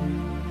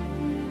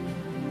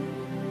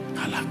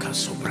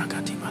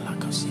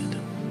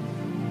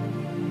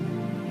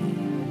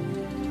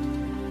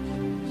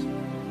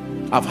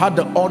 I've had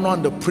the honor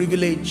and the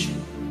privilege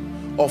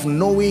of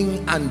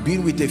knowing and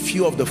being with a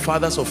few of the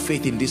fathers of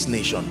faith in this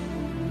nation.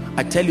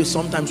 I tell you,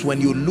 sometimes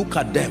when you look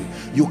at them,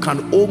 you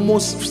can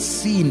almost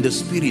see in the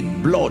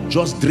spirit blood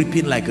just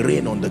dripping like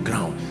rain on the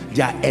ground.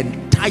 Their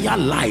entire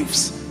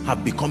lives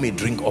have become a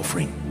drink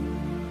offering.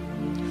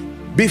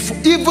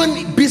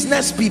 Even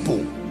business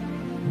people,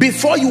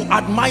 before you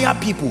admire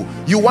people,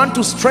 you want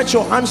to stretch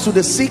your hands to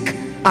the sick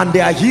and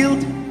they are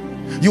healed.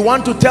 You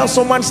want to tell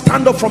someone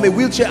stand up from a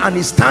wheelchair and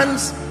he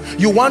stands.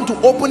 You want to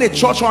open a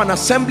church or an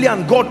assembly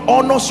and God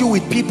honors you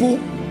with people.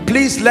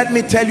 Please let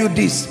me tell you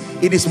this,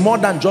 it is more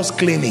than just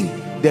claiming.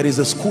 There is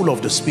a school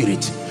of the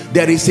spirit.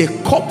 There is a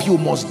cup you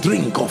must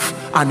drink of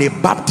and a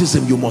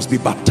baptism you must be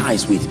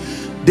baptized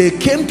with. They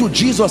came to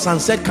Jesus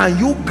and said, can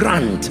you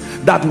grant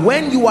that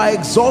when you are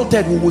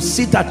exalted we will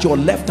sit at your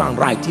left and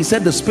right? He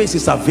said the space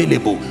is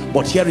available,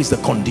 but here is the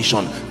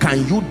condition.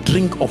 Can you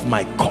drink of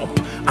my cup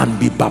and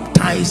be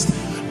baptized?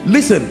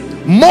 Listen,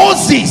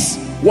 Moses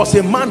was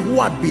a man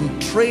who had been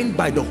trained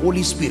by the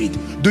Holy Spirit.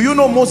 Do you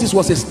know Moses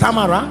was a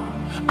stammerer?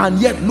 And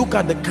yet look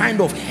at the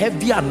kind of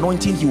heavy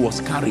anointing he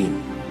was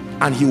carrying.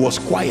 And he was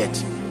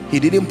quiet. He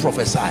didn't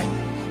prophesy.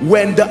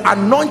 When the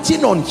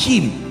anointing on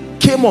him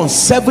came on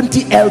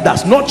 70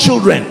 elders, not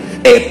children,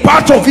 a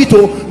part of it,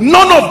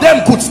 none of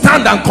them could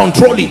stand and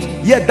control it.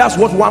 Yet that's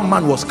what one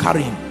man was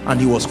carrying, and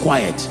he was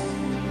quiet.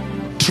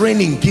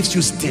 Training gives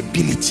you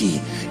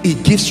stability.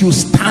 It gives you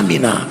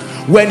stamina.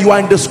 When you are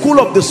in the school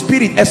of the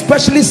spirit,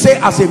 especially say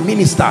as a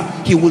minister,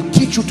 he will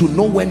teach you to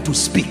know when to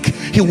speak.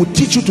 He will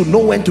teach you to know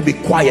when to be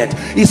quiet.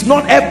 It's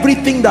not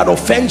everything that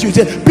offends you. You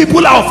say,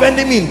 people are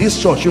offending me in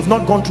this church. You've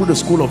not gone through the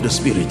school of the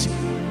spirit.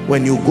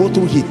 When you go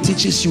through, he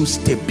teaches you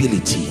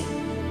stability.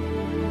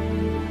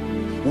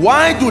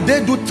 Why do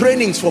they do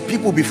trainings for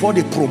people before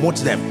they promote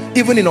them,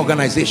 even in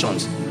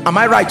organizations? Am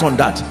I right on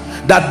that?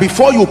 That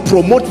before you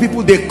promote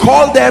people, they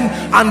call them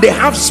and they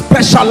have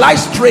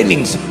specialized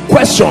trainings.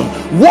 Question,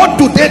 what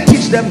do they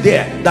teach them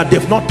there that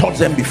they've not taught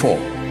them before?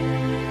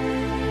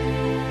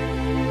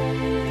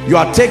 You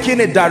are taking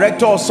a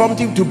director or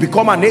something to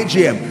become an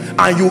AGM,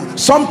 and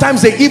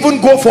sometimes they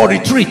even go for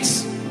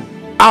retreats.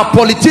 Our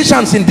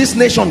politicians in this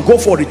nation go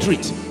for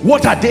retreats.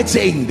 What are they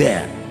saying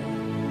there?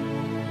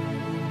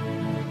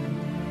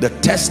 The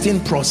testing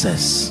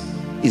process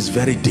is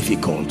very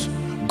difficult.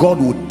 God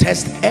will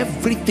test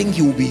everything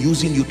he will be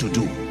using you to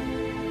do.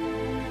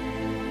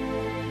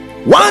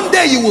 One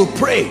day you will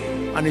pray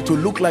and it will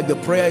look like the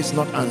prayer is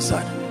not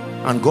answered,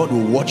 and God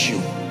will watch you.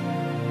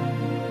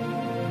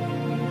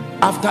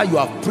 After you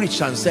have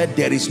preached and said,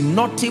 there is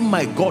nothing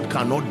my God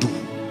cannot do,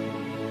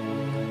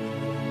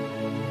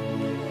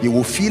 you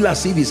will feel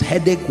as if his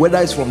headache, whether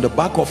it's from the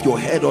back of your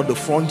head or the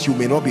front, you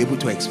may not be able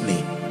to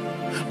explain.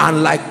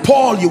 And like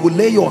Paul, you will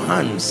lay your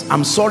hands.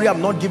 I'm sorry,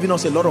 I'm not giving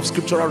us a lot of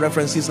scriptural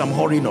references. I'm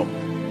hurrying up.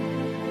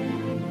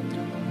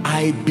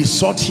 I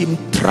besought him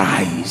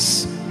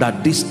thrice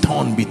that this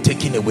thorn be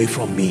taken away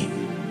from me.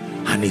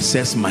 And he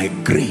says, my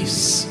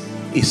grace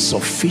is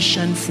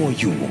sufficient for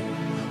you,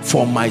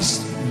 for my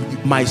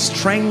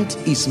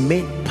strength is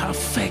made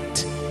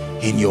perfect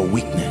in your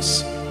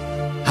weakness.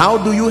 How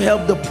do you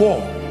help the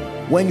poor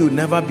when you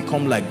never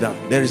become like them?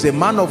 There is a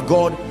man of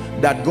God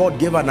that God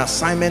gave an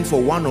assignment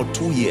for 1 or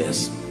 2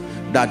 years.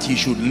 that he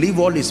should leave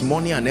all his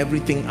money and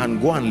everything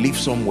and go and live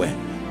somewhere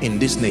in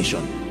this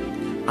nation.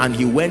 And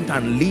he went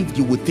and lived.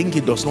 You would think he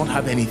does not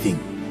have anything.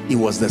 It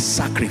was the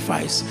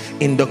sacrifice.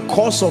 In the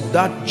course of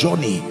that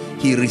journey,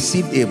 he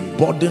received a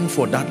burden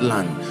for that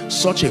land,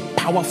 such a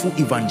powerful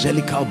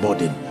evangelical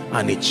burden,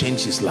 and it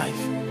changed his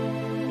life.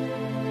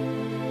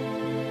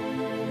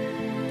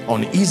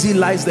 Uneasy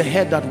lies the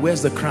head that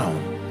wears the crown.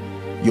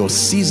 Your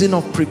season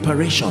of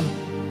preparation,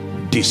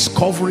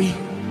 discovery,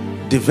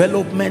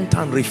 development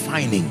and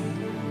refining,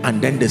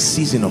 and then the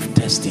season of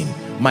testing.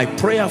 My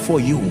prayer for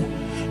you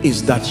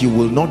is that you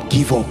will not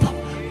give up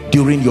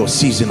during your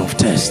season of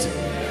test.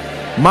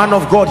 Man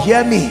of God,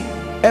 hear me.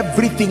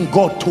 Everything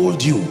God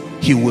told you,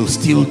 he will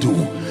still do.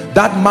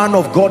 That man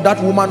of God,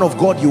 that woman of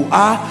God you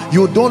are,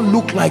 you don't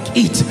look like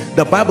it.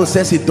 The Bible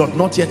says it does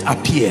not yet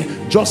appear.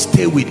 Just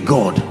stay with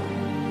God.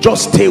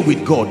 Just stay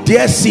with God.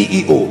 Dear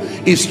CEO,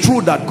 it's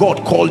true that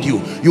God called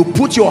you. You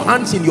put your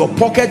hands in your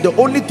pocket. The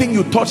only thing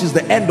you touch is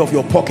the end of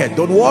your pocket.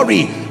 Don't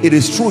worry. It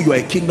is true you are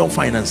a kingdom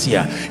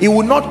financier. It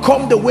will not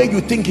come the way you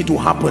think it will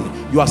happen.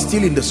 You are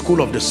still in the school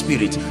of the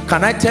spirit.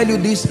 Can I tell you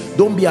this?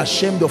 Don't be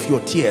ashamed of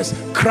your tears.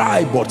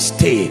 Cry but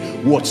stay.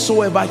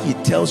 Whatsoever he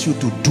tells you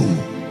to do,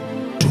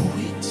 do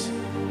it.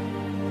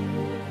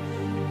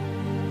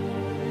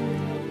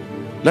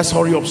 Let's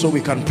hurry up so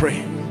we can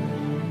pray.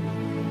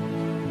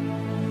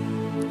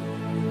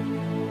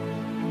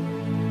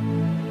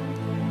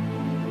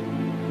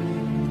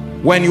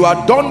 When you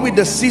are done with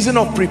the season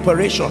of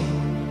preparation,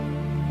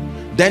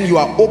 then you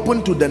are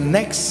open to the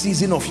next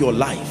season of your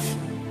life.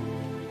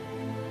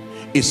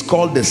 It's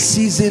called the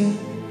season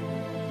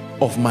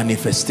of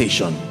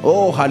manifestation.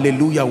 Oh,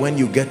 hallelujah. When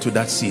you get to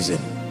that season,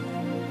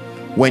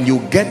 when you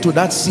get to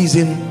that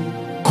season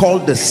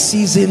called the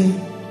season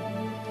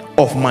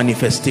of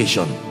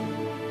manifestation.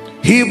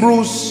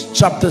 Hebrews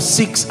chapter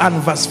 6 and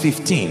verse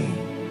 15.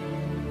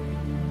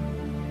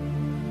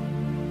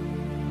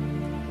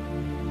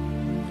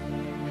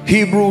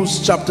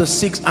 Hebrews chapter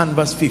 6 and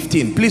verse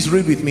 15. Please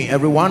read with me,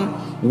 everyone.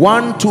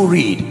 1, 2,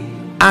 read.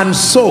 And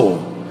so,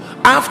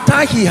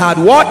 after he had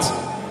what?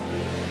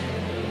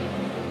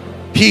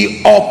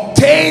 He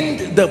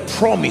obtained the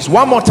promise.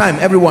 One more time,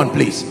 everyone,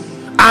 please.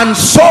 And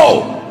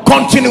so,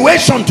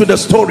 continuation to the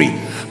story.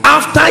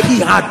 After he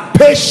had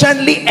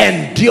patiently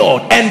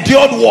endured.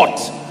 Endured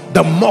what?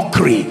 The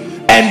mockery.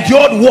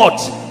 Endured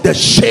what? The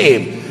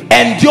shame.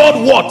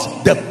 Endured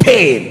what? The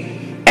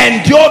pain.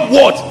 Endured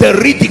what? The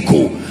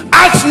ridicule.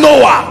 Ask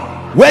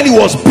Noah, when he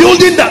was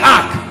building the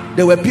ark,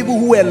 there were people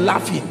who were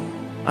laughing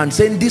and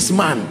saying, this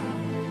man,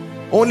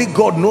 only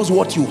God knows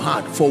what you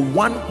had. For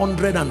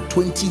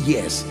 120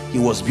 years he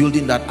was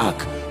building that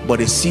ark. But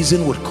a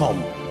season would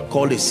come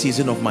called a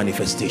season of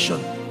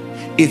manifestation.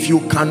 If you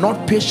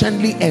cannot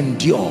patiently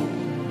endure,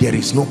 there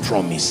is no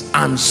promise.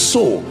 And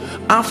so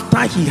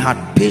after he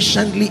had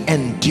patiently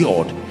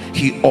endured,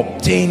 he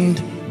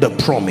obtained the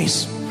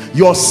promise.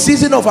 Your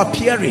season of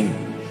appearing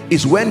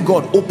is when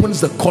God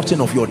opens the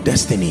curtain of your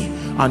destiny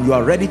and you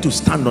are ready to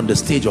stand on the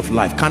stage of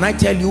life. Can I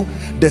tell you,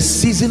 the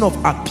season of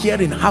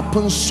appearing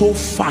happens so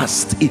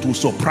fast it will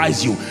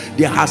surprise you.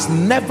 There has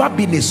never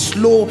been a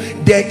slow.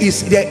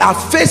 There are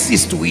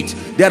phases to it.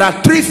 There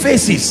are 3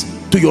 phases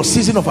to your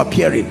season of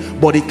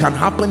appearing, but it can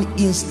happen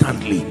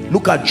instantly.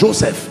 Look at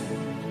Joseph.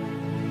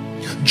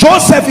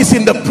 Joseph is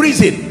in the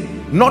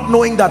prison, not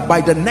knowing that by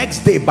the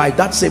next day, by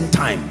that same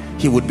time,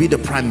 he would be the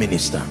prime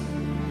minister.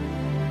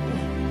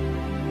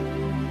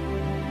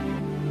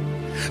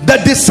 The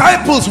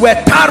disciples were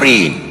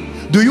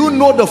tarrying. Do you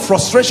know the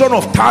frustration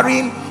of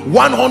tarrying?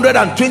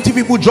 120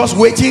 people just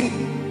waiting.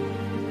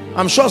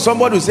 I'm sure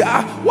somebody will say,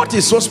 what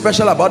is so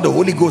special about the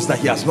Holy Ghost that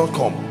he has not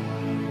come?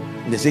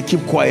 And they say,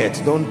 keep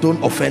quiet, don't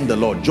offend the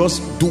Lord,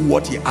 just do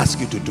what he asks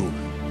you to do.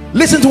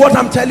 Listen to what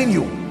I'm telling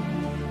you.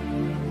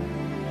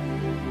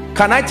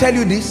 Can I tell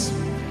you this?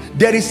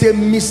 There is a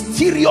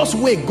mysterious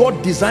way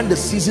God designed the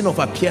season of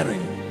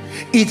appearing.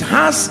 It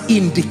has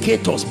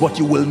indicators, but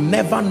you will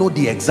never know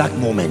the exact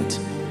moment.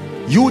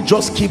 You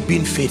just keep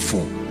being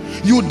faithful.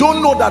 You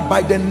don't know that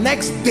by the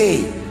next day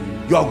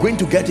you are going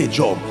to get a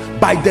job.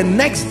 By the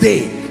next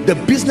day, the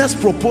business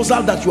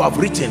proposal that you have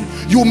written,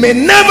 you may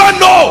never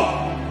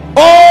know,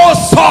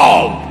 oh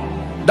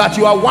Saul, that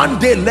you are one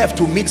day left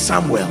to meet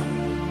Samuel.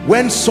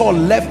 When Saul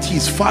left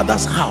his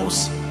father's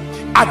house,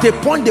 at a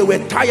point they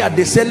were tired.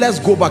 They said, let's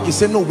go back. He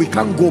said, no, we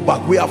can't go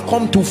back. We have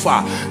come too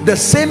far. The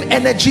same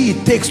energy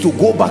it takes to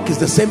go back is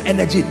the same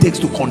energy it takes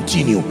to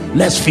continue.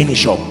 Let's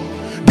finish up.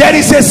 There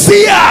is a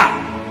seer.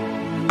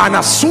 And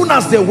as soon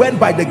as they went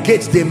by the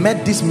gates, they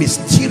met this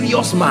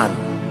mysterious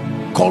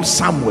man called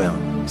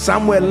Samuel.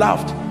 Samuel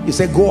laughed. He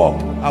said, go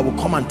up. I will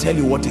come and tell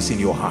you what is in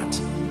your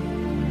heart.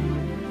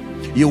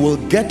 You will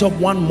get up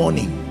one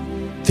morning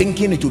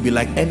thinking it will be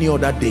like any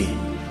other day,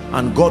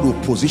 and God will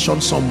position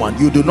someone.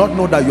 You do not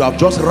know that you have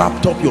just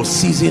wrapped up your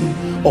season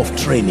of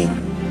training.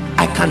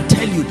 I can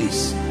tell you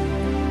this.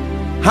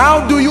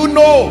 How do you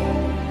know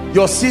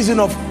your season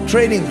of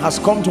training has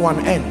come to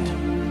an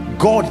end?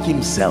 God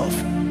himself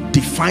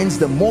defines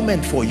the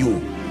moment for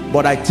you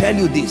But I tell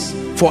you this,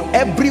 for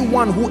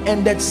everyone who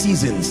ended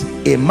seasons,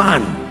 a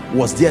man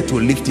was there to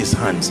lift his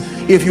hands.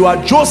 If you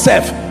are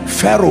Joseph,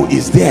 Pharaoh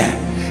is there.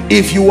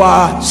 If you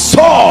are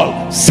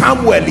Saul,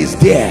 Samuel is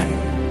there.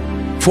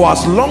 For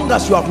as long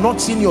as you have not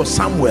seen your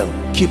Samuel,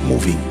 keep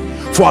moving.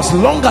 For as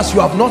long as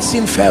you have not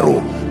seen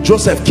Pharaoh,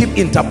 Joseph, keep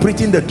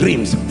interpreting the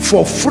dreams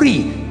for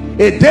free.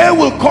 A day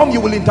will come, you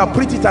will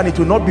interpret it and it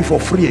will not be for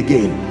free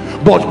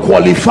again. But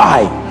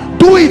qualify.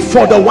 Do it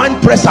for the wine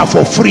presser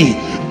for free.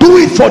 Do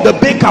it for the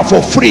baker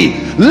for free.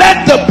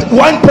 Let the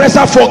wine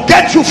presser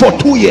forget you for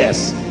 2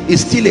 years.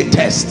 It's still a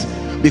test,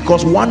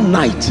 because one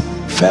night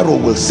Pharaoh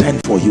will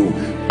send for you,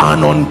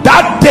 and on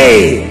that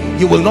day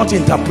you will not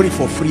interpret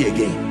for free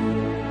again.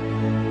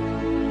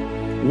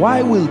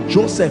 Why will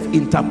Joseph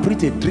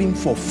interpret a dream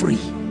for free?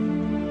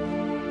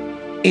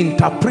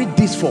 Interpret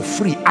this for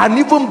free, and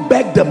even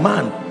beg the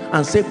man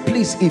and say,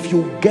 please, if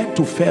you get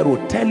to Pharaoh,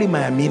 tell him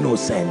I am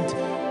innocent.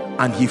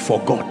 And he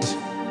forgot.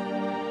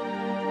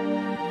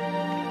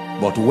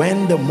 But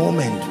when the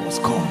moment was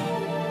come,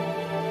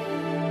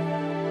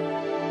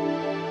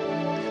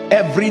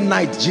 every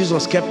night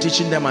Jesus kept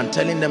teaching them and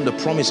telling them the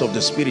promise of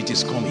the Spirit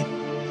is coming.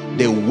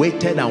 They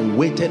waited and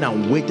waited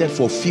and waited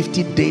for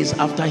 50 days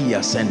after he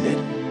ascended.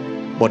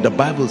 But the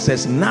Bible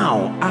says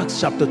now, Acts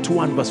chapter 2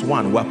 and verse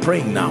 1, we're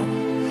praying now.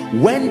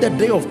 When the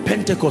day of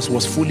Pentecost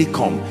was fully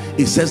come,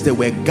 it says they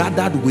were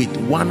gathered with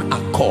one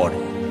accord.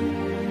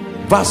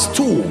 Verse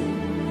 2,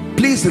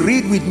 please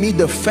read with me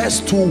the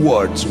first 2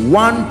 words.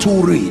 1,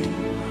 2, read.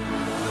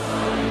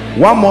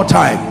 One more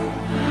time.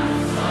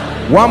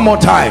 One more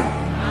time.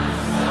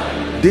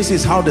 This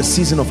is how the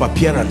season of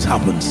appearance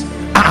happens.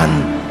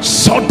 And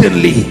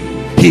suddenly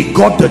he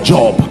got the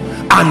job,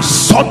 and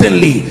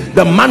suddenly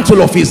the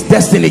mantle of his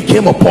destiny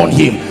came upon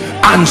him,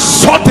 and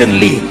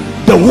suddenly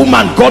the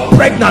woman got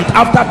pregnant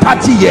after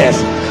 30 years,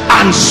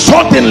 and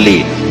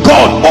suddenly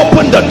God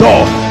opened the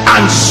door,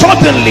 and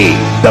suddenly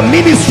the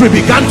ministry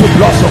began to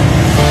blossom.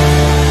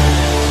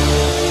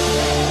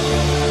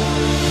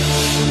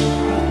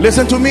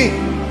 Listen to me.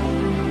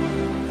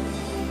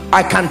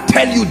 I can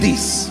tell you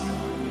this,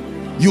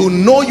 you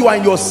know you are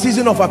in your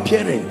season of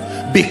appearing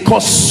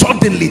because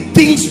suddenly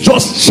things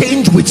just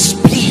change with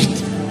speed.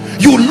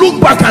 You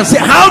look back and say,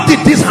 how did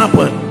this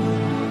happen?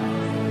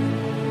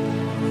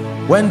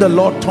 When the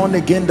Lord turned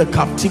again the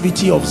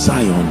captivity of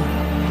Zion,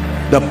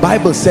 the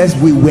Bible says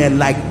we were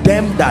like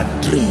them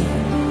that dream.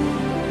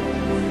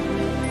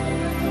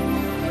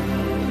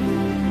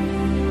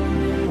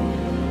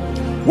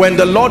 When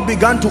the Lord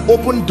began to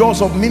open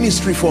doors of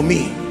ministry for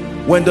me,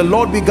 when the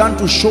Lord began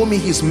to show me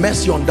his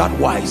mercy on that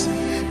wise,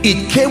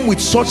 it came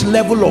with such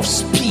level of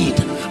speed,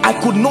 I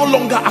could no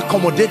longer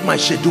accommodate my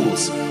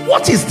schedules.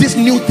 What is this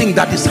new thing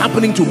that is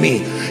happening to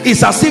me?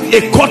 It's as if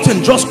a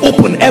curtain just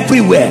opened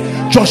everywhere.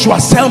 Joshua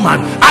Selman,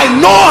 I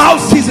know how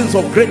seasons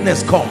of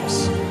greatness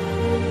comes.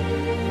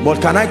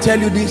 But can I tell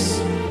you this?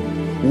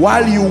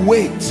 While you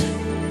wait,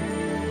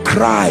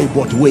 cry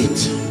but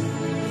wait.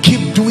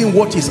 Keep doing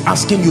what he's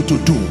asking you to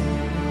do.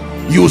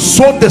 You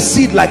sowed the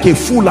seed like a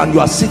fool and you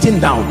are sitting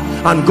down,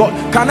 and God,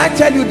 can I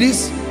tell you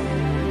this?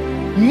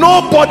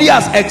 Nobody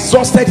has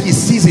exhausted his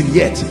season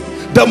yet.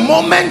 The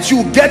moment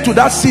you get to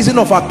that season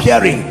of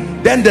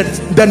appearing, then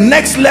the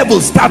next level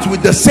starts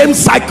with the same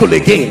cycle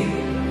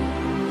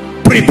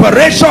again.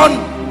 Preparation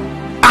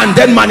and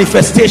then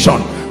manifestation.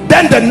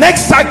 Then the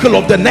next cycle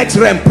of the next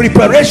realm,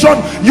 preparation.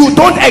 You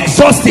don't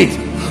exhaust it.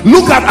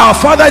 Look at our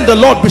father in the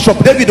Lord, Bishop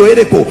David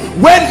Oyedepo,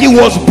 when he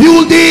was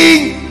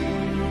building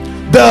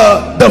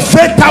the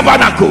Faith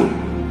Tabernacle.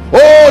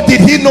 Oh,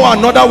 did he know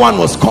another one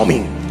was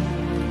coming?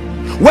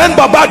 When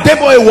Baba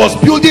Deboe was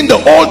building the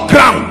old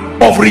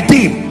crown of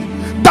Redeem,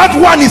 that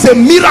one is a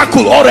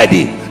miracle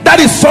already.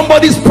 That is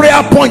somebody's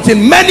prayer point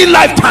in many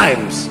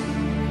lifetimes.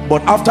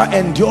 But after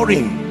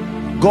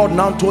enduring, God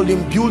now told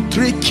him, build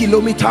 3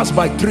 kilometers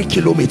by 3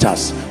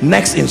 kilometers.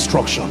 Next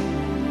instruction.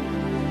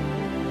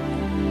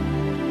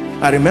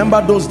 I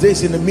remember those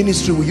days in the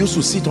ministry, we used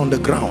to sit on the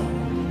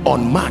ground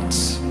on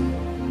mats.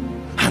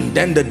 And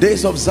then the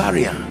days of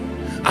Zaria,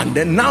 and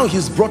then now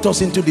he's brought us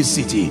into the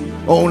city.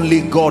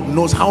 Only God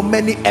knows how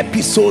many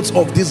episodes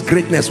of this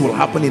greatness will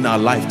happen in our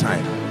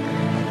lifetime.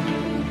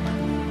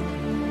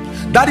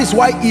 That is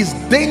why it's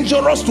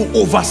dangerous to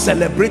over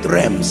celebrate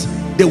realms.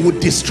 They would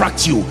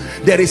distract you.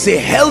 There is a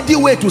healthy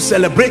way to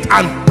celebrate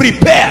and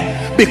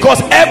prepare,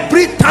 because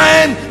every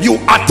time you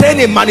attain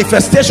a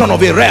manifestation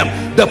of a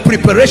realm, the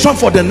preparation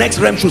for the next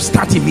realm should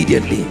start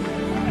immediately.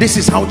 This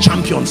is how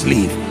champions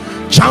live.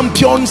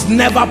 Champions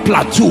never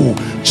plateau.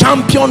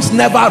 Champions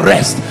never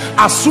rest.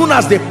 As soon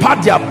as they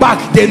pat their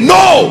back, they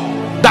know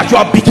that you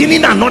are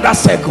beginning another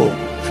circle.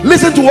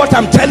 Listen to what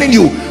I'm telling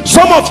you.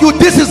 Some of you,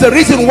 this is the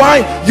reason why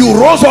you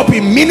rose up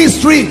in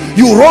ministry,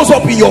 you rose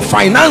up in your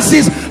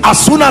finances.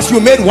 As soon as you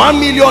made 1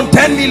 million,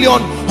 10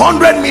 million,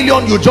 100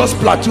 million, you just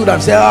plateaued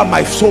and say, ah,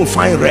 my soul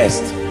find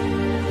rest.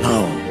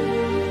 No.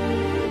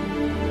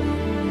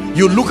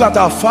 You look at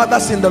our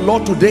fathers in the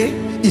Lord today,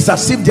 it's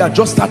as if they are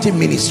just starting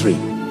ministry.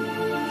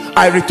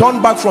 I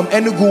returned back from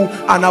Enugu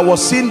and I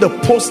was seeing the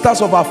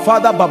posters of our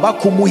father Baba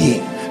Kumuyi.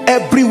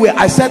 everywhere.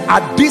 I said,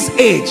 at this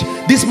age,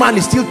 this man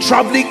is still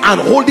traveling and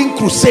holding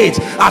crusades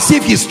as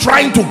if he's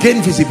trying to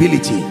gain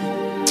visibility.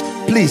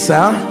 Please,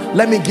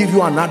 let me give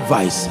you an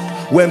advice.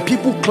 When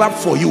people clap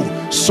for you,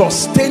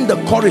 sustain the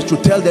courage to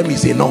tell them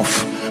it's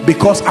enough,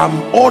 because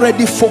I'm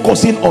already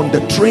focusing on the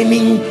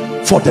training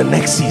for the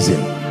next season.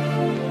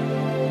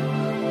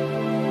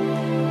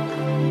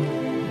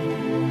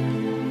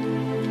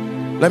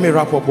 Let me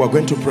wrap up. We're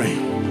going to pray.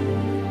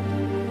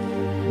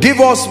 Give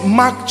us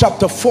Mark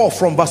chapter 4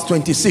 from verse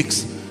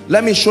 26.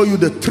 Let me show you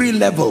the 3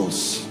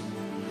 levels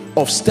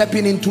of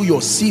stepping into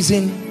your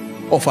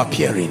season of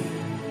appearing.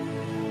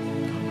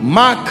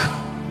 Mark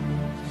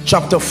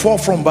chapter 4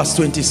 from verse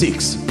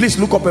 26. Please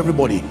look up,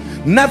 everybody.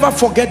 Never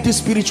forget this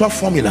spiritual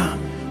formula.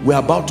 We're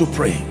about to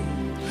pray.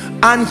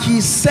 And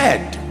he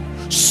said,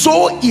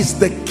 so is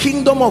the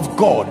kingdom of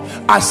God,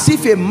 as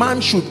if a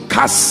man should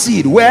cast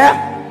seed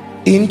where?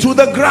 Into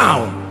the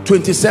ground.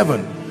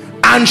 27.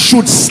 And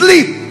should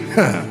sleep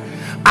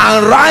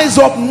and rise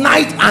up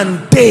night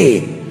and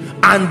day,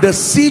 and the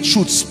seed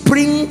should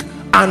spring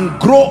and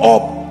grow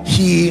up,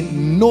 he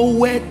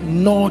knoweth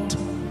not.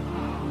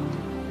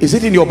 Is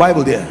it in your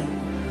Bible there?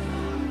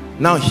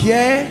 Now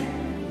here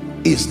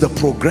is the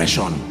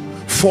progression.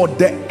 For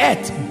the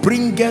earth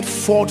bringeth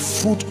forth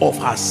fruit of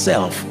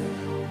herself.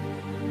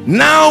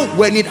 Now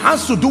when it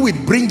has to do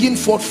with bringing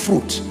forth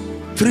fruit,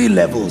 3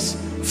 levels.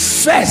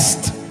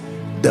 First,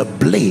 the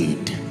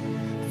blade,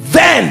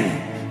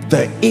 then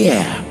the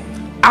ear,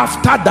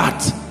 after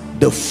that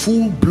the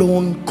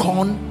full-blown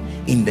corn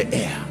in the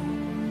air.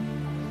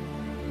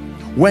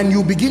 When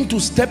you begin to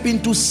step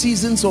into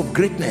seasons of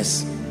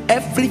greatness,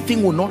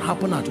 everything will not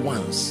happen at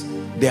once.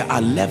 There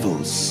are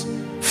levels.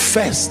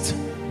 First,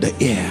 the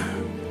ear.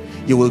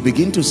 You will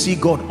begin to see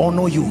God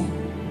honor you.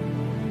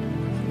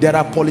 There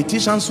are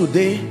politicians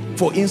today,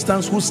 for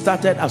instance, who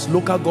started as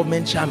local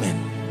government chairman.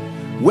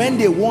 When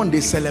they won,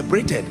 they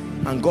celebrated,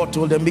 and God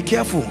told them, be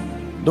careful,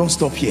 don't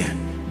stop here,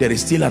 there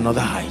is still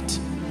another height.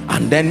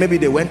 And then maybe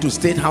they went to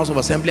State House of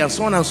Assembly and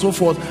so on and so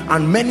forth,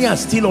 and many are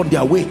still on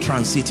their way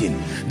transiting.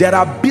 There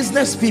are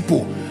business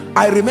people.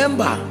 I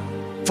remember,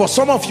 for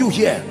some of you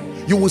here,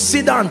 you will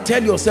sit down and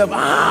tell yourself,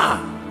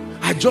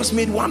 I just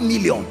made 1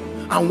 million,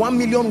 and 1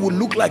 million will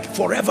look like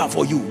forever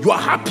for you. You are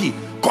happy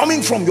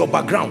coming from your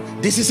background.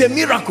 This is a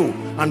miracle.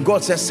 And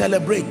God says,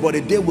 celebrate, but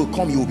a day will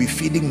come you will be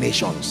feeding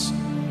nations.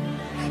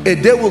 A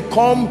day will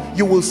come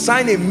you will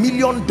sign $1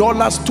 million,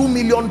 $2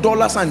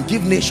 million and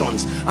give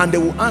nations, and they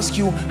will ask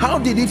you, how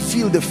did it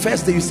feel the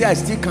first day? You say, I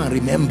still can't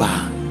remember.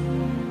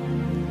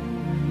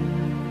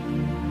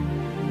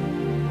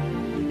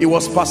 It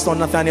was Pastor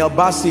Nathaniel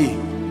Bassi,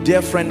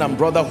 dear friend and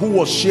brother, who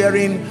was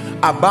sharing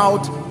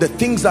about the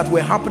things that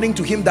were happening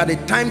to him, that a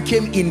time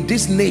came in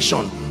this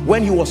nation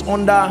when he was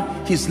under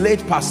his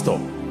late pastor.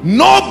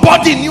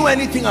 Nobody knew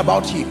anything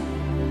about him.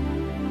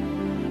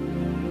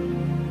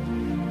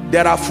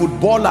 There are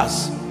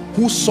footballers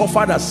who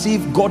suffered as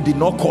if God did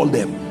not call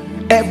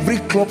them. Every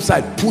club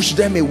side pushed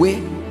them away,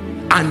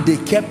 and they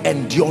kept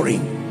enduring.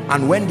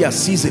 And when their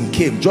season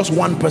came, just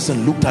one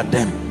person looked at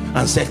them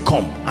and said,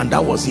 come, and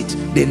that was it.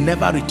 They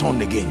never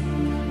returned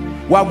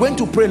again. We are going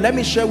to pray. Let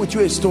me share with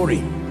you a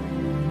story.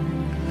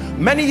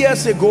 Many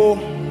years ago,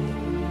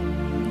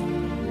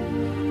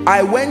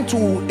 I went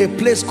to a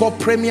place called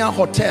Premier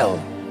Hotel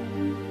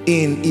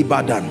in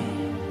Ibadan.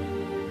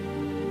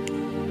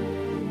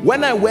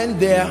 When I went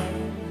there,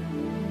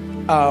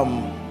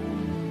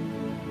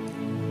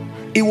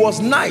 it was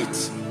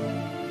night,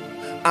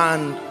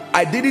 and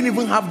I didn't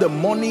even have the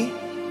money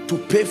to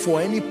pay for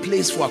any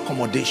place for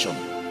accommodation.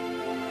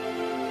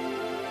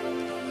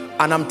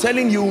 And I'm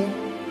telling you,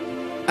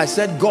 I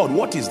said, God,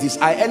 what is this?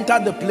 I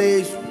entered the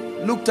place,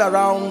 looked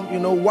around, you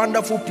know,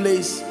 wonderful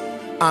place,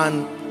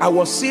 and I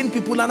was seeing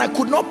people, and I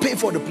could not pay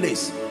for the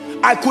place.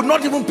 I could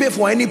not even pay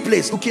for any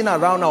place. Looking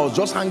around, I was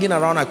just hanging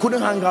around. I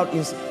couldn't hang out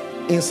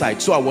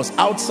inside, so I was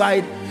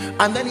outside.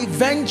 And then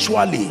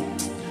eventually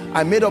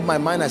I made up my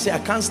mind. I said,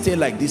 I can't stay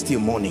like this till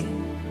morning.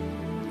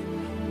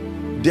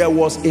 There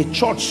was a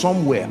church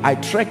somewhere. I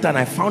trekked and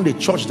I found a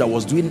church that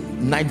was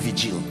doing night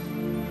vigil.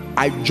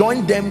 I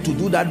joined them to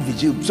do that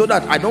vigil so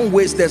that I don't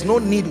waste. There's no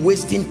need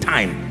wasting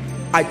time.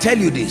 I tell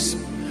you this.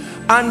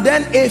 And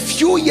then a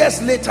few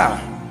years later,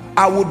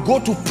 I would go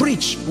to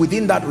preach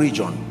within that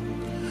region.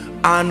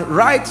 And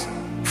right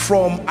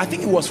from, I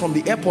think it was from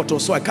the airport or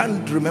so, I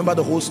can't remember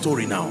the whole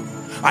story now,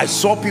 I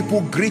saw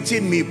people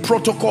greeting me,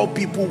 protocol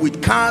people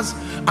with cars,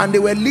 and they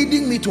were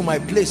leading me to my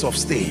place of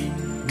stay.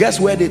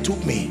 Guess where they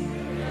took me?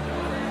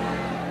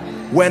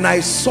 When I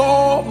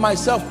saw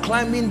myself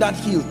climbing that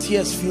hill,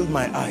 tears filled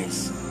my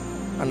eyes,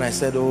 and I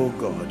said, oh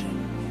God,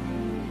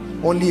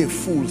 only a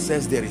fool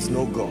says there is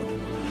no God.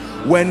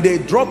 When they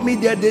dropped me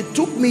there, they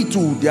took me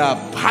to their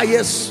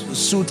highest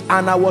suite,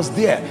 and I was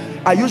there.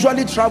 I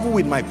usually travel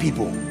with my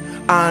people,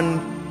 and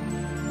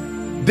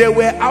they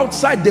were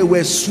outside, they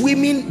were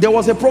swimming. There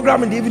was a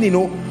program in the evening, you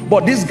know,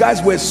 but these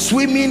guys were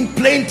swimming,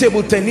 playing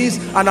table tennis,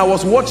 and I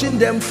was watching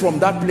them from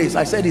that place.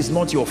 I said, it's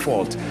not your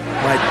fault,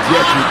 my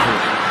dear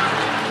people.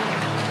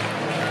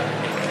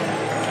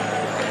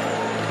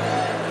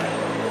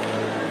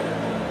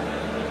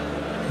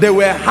 They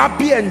were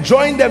happy,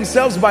 enjoying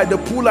themselves by the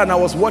pool, and I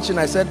was watching.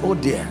 I said, oh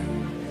dear.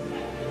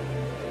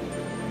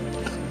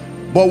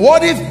 But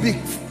what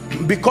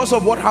if because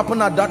of what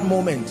happened at that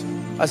moment,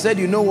 I said,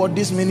 you know what,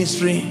 this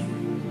ministry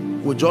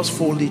will just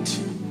fold it.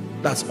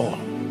 That's all.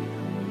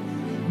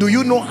 Do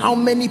you know how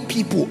many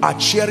people are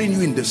cheering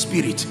you in the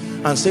spirit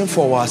and saying,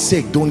 for our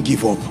sake, don't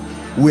give up.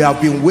 We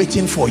have been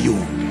waiting for you.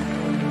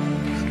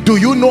 Do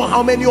you know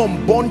how many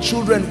unborn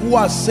children who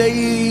are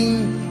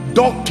saying,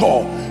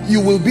 doctor, you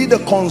will be the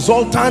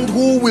consultant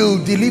who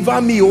will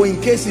deliver me, or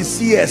in case it's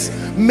CS,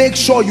 make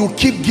sure you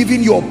keep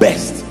giving your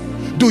best.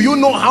 Do you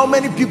know how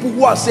many people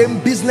who are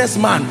saying,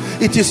 businessman,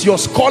 it is your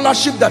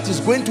scholarship that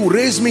is going to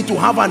raise me to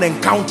have an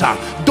encounter.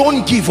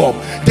 Don't give up.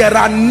 There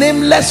are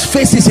nameless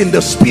faces in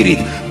the spirit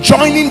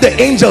joining the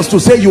angels to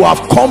say, you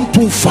have come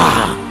too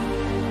far.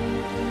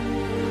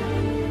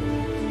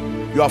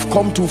 You have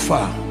come too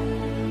far.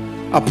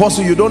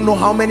 Apostle, you don't know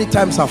how many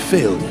times I've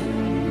failed.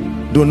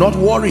 Do not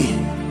worry.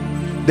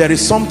 There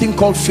is something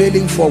called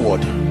failing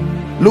forward.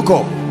 Look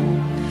up.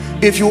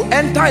 If you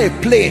enter a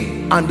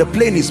plane and the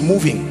plane is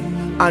moving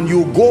and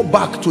you go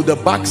back to the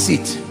back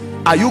seat,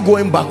 are you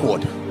going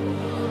backward?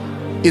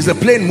 Is the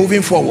plane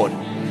moving forward?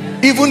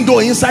 Even though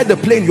inside the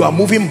plane you are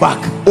moving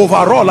back,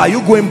 overall, are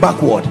you going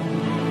backward?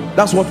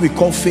 That's what we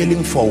call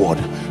failing forward.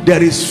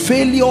 There is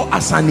failure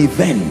as an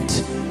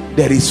event.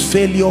 There is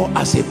failure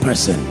as a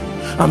person.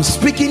 I'm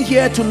speaking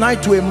here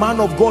tonight to a man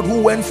of God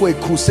who went for a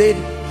crusade,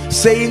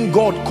 saying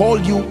God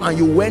called you, and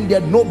you went there,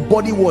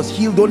 nobody was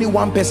healed, only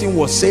one person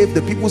was saved.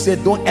 The people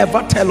said, don't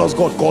ever tell us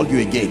God called you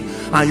again,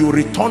 and you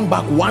return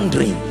back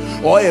wondering.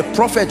 Or a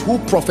prophet who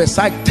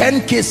prophesied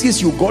 10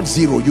 cases, you got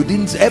 0. You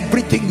didn't,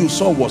 everything you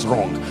saw was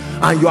wrong,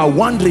 and you are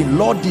wondering,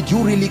 Lord, did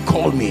you really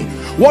call me?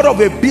 What of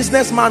a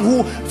businessman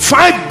who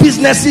 5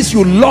 businesses,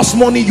 you lost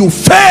money, you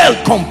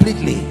failed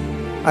completely?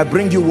 I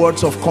bring you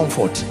words of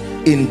comfort.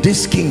 In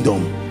this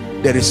kingdom,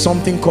 there is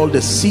something called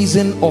the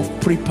season of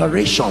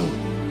preparation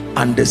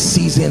and the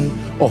season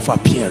of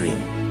appearing.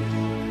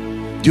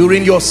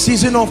 During your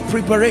season of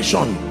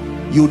preparation,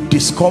 you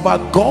discover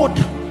God,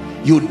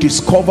 you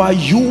discover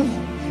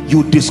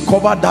you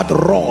discover that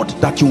rod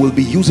that you will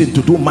be using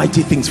to do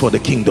mighty things for the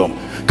kingdom.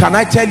 Can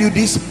I tell you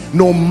this?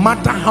 No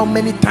matter how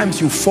many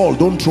times you fall,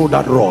 don't throw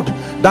that rod.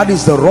 That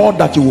is the rod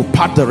that you will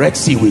part the Red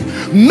Sea with.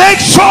 Make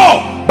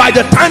sure by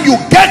the time you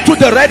get to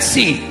the Red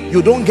Sea,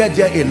 you don't get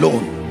there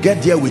alone.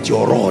 Get there with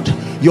your rod.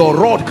 Your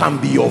rod can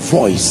be your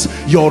voice.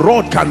 Your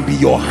rod can be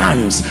your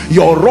hands.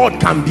 Your rod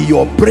can be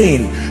your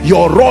brain.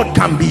 Your rod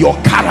can be your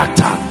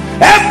character.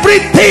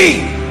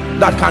 Everything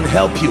that can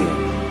help you.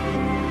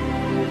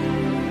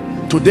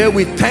 Today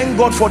we thank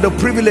God for the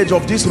privilege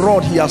of this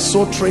rod he has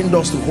so trained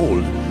us to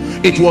hold.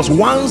 It was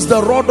once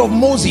the rod of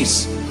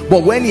Moses,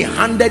 but when he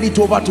handed it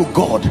over to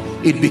God,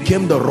 it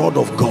became the rod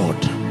of God.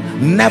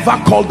 Never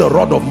called the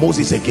rod of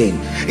Moses again.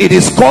 It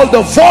is called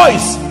the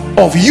voice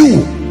of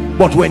you.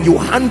 But when you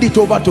hand it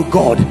over to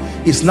God,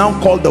 it's now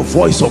called the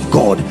voice of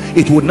God.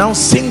 It will now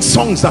sing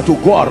songs that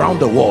will go around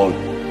the world.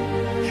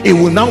 It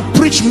will now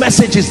preach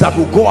messages that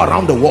will go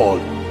around the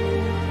world.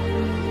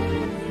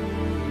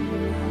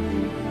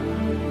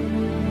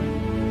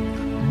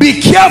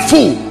 Be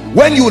careful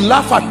when you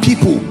laugh at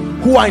people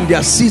who are in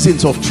their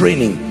seasons of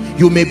training.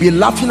 You may be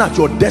laughing at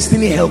your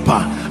destiny helper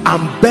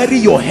and bury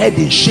your head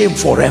in shame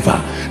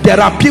forever. There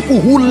are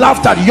people who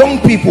laughed at young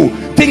people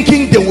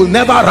thinking they will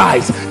never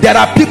rise. There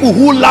are people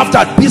who laughed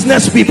at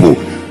business people.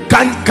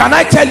 Can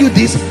I tell you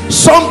this?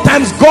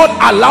 Sometimes God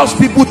allows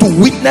people to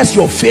witness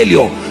your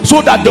failure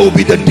so that they will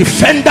be the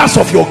defenders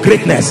of your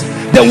greatness.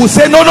 They will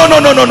say, no,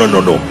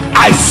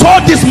 I saw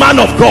this man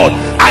of God.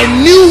 I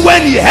knew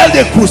when he held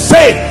a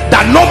crusade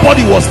that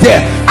nobody was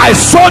there. I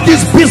saw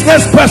this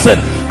business person.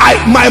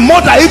 My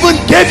mother even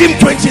gave him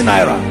 20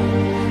 naira.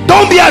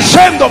 Don't be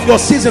ashamed of your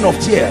season of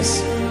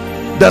tears.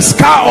 The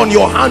scar on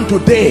your hand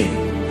today,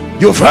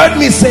 you've heard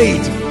me say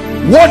it,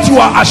 what you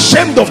are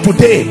ashamed of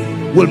today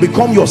will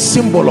become your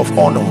symbol of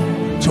honor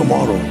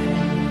tomorrow.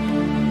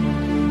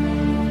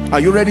 Are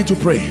you ready to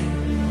pray?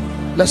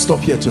 Let's stop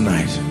here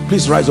tonight.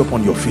 Please rise up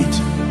on your feet.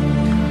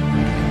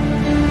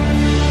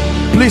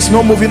 Please,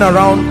 no moving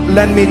around.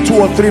 Lend me 2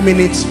 or 3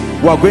 minutes.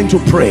 We are going to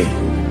pray.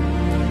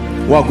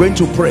 We are going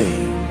to pray.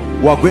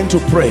 We are going to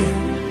pray.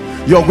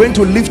 You're going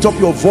to lift up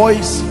your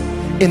voice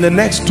in the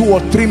next 2 or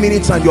 3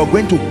 minutes, and you're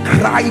going to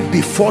cry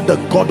before the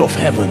God of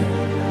heaven.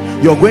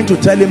 You're going to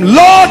tell him,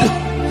 Lord,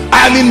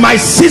 I am in my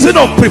season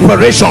of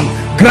preparation.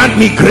 Grant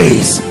me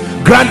grace.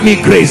 Grant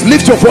me grace.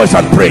 Lift your voice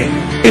and pray.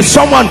 If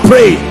someone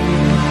pray,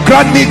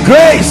 grant me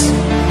grace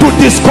to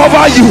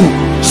discover you.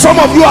 Some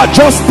of you are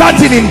just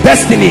starting in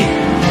destiny.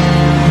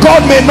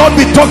 God may not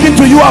be talking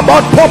to you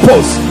about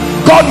purpose.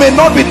 God may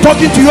not be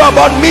talking to you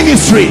about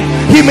ministry.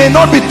 He may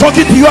not be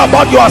talking to you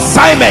about your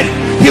assignment.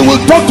 He will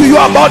talk to you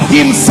about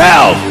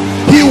himself.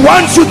 He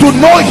wants you to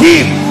know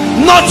him,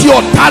 not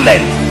your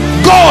talent.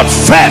 God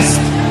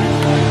first.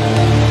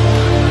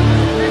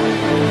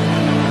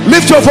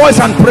 Lift your voice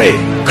and pray.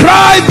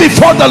 Cry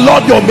before the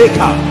Lord your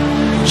maker.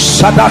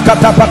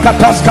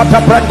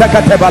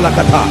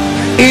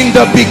 In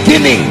the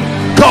beginning,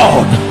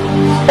 God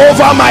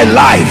over my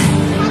life.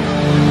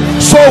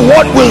 So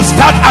what will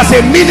start as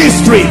a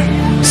ministry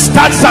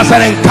starts as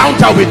an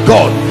encounter with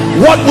God.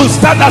 What will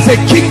start as a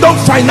kingdom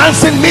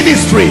financing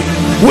ministry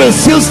will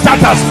still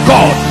start as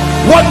God.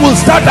 What will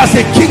start as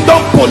a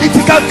kingdom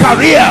political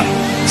career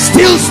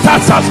still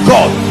starts as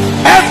God.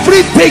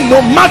 Everything,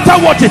 no matter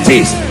what it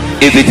is,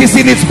 if it is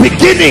in its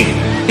beginning,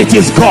 it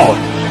is God.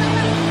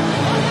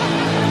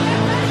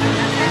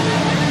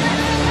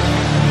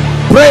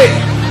 Pray,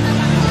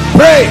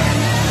 pray,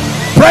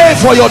 pray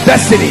for your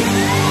destiny.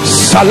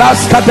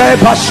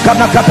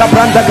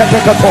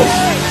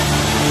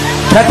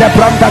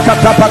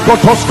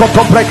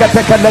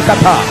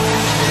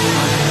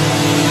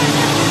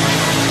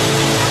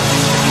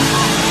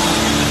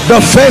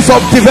 The phase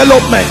of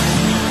development.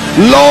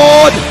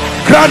 Lord,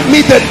 grant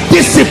me the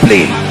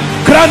discipline,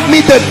 grant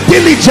me the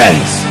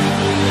diligence.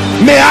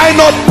 May I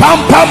not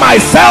pamper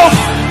myself,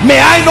 may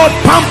I not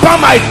pamper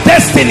my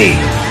destiny.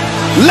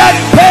 Let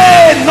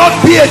pain not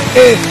be a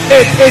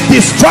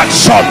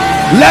distraction.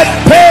 Let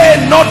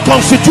pain not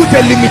constitute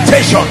a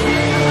limitation.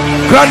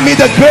 Grant me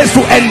the grace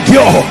to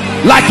endure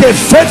like a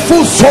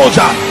faithful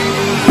soldier,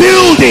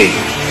 building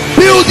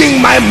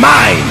my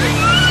mind,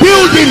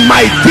 building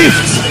my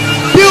gifts,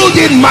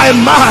 building my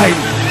mind,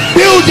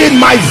 building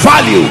my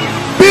value,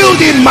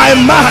 building my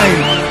mind,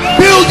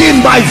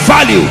 building my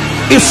value.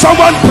 Is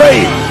someone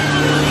praying?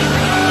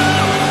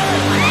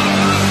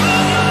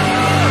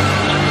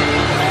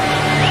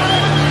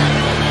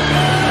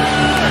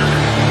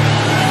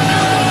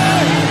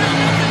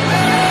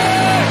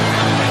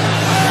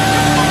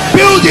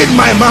 Building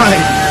my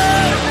mind,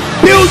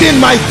 building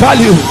my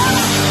value.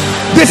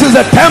 This is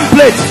a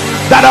template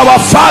that our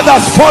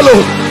fathers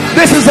followed.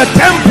 This is a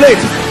template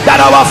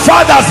that our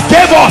fathers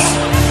gave us.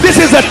 This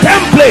is a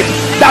template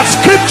that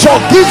scripture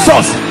gives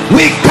us.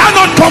 We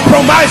cannot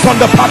compromise on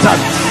the pattern.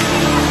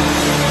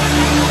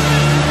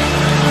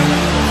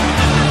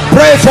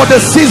 Pray for the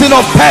season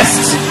of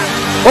tests.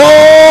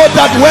 Oh,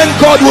 that when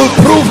God will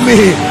prove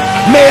me,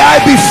 may I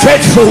be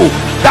faithful.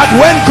 That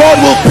when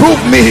God will prove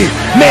me,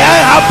 may I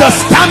have the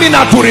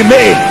stamina to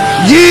remain.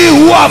 Ye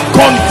who have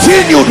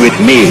continued with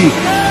me,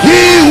 ye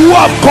who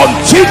have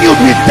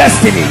continued with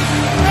destiny.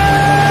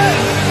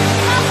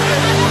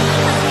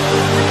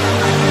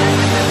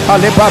 I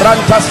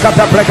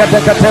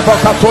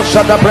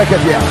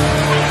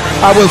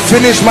will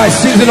finish my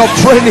season of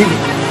training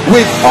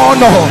with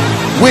honor,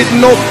 with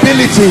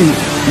nobility,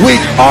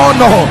 with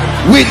honor,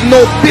 with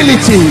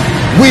nobility,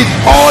 with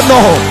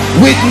honor,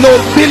 with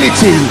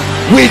nobility,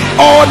 with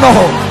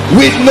honor,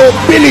 with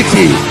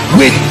nobility,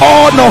 with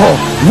honor,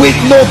 with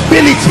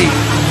nobility.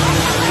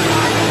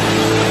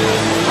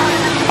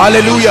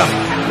 Hallelujah.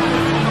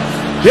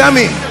 Hear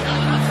me.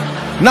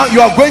 Now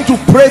you are going to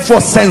pray for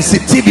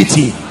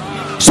sensitivity,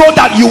 so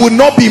that you will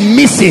not be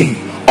missing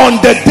on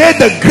the day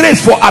the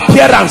grace for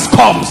appearance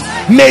comes.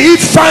 May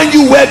it find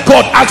you where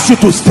God asks you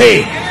to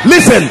stay.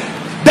 Listen,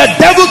 the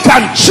devil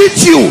can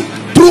cheat you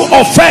through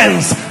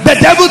offense. The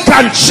devil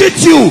can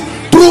cheat you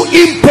through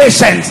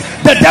impatience.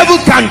 The devil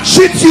can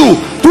cheat you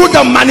through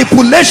the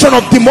manipulation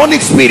of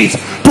demonic spirits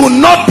to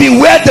not be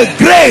where the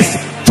grace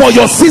for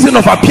your season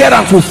of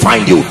appearance will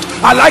find you.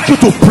 I'd like you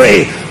to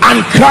pray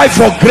and cry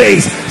for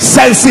grace,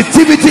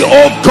 sensitivity,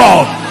 oh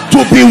God,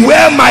 to be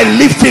where my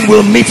lifting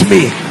will meet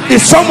me.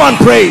 Is someone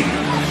praying?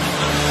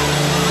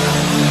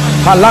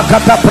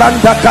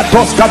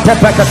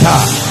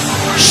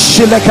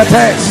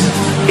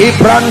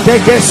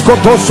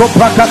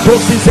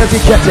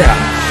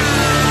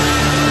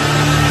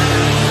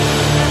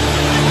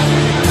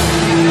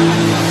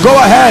 Go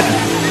ahead,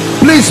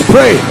 please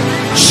pray.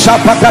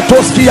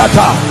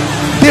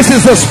 This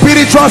is the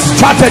spiritual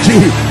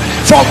strategy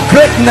for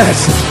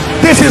greatness.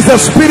 This is the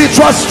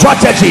spiritual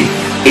strategy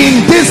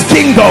in this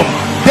kingdom.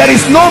 There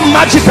is no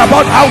magic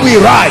about how we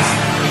rise.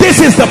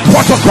 This is the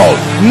protocol.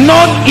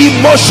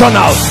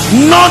 Non-emotional,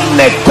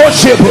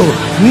 non-negotiable,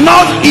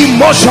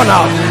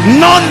 non-emotional,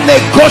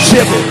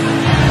 non-negotiable.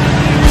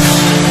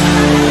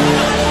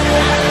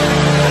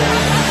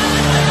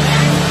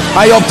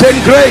 I obtain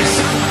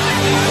grace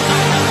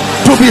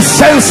to be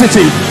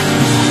sensitive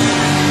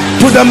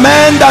to the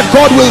man that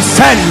God will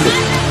send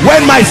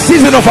when my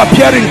season of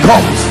appearing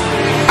comes.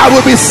 I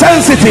will be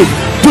sensitive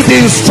to the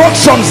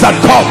instructions that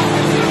come.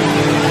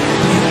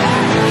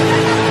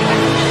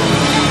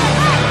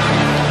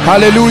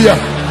 Hallelujah.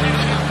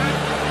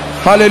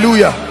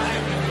 Hallelujah.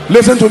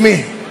 Listen to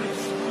me.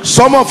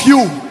 Some of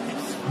you,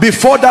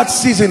 before that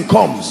season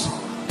comes,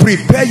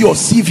 prepare your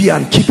CV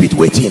and keep it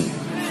waiting,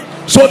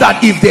 so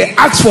that if they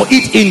ask for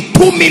it in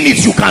 2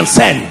 minutes, you can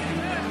send.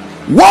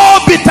 Woe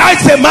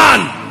betides a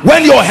man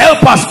when your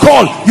helpers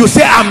call, you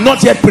say, I'm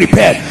not yet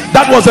prepared.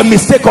 That was a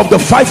mistake of the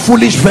 5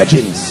 foolish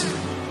virgins.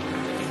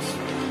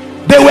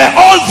 They were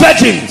all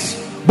virgins,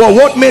 but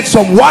what made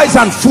some wise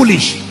and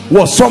foolish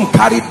was some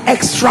carried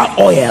extra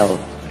oil.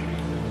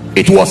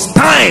 It was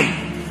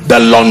time. The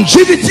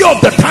longevity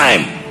of the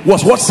time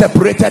was what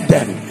separated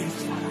them.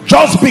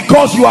 Just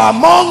because you are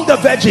among the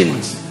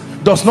virgins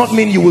does not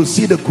mean you will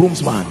see the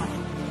groomsman.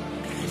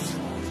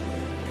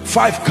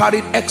 5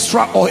 carried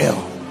extra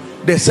oil.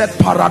 They said,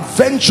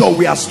 peradventure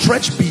we are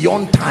stretched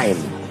beyond time,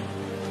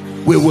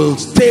 we will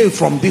stay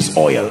from this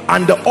oil.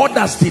 And the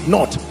others did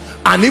not.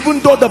 And even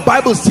though the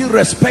Bible still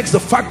respects the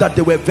fact that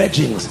they were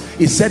virgins,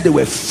 it said they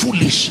were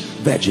foolish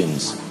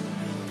virgins.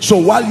 So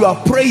while you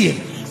are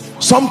praying,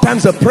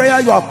 sometimes the prayer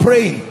you are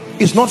praying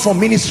is not for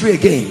ministry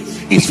again.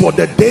 It's for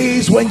the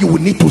days when you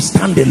will need to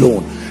stand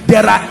alone.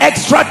 There are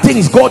extra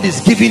things God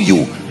is giving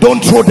you.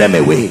 Don't throw them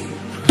away.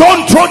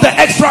 Don't throw the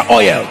extra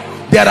oil.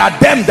 There are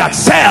them that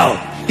sell.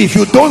 If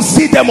you don't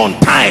see them on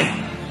time,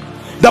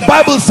 the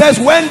Bible says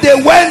when they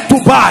went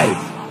to buy,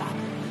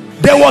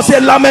 there was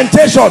a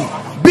lamentation.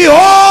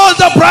 Behold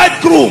the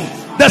bridegroom,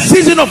 the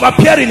season of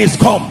appearing is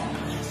come.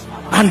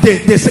 And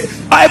they say,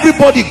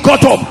 everybody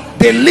got up,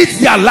 they lit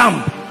their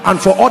lamp, and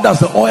for others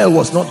the oil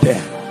was not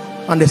there.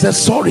 And they said,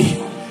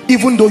 sorry,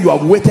 even though you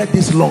have waited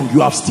this long, you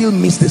have still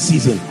missed the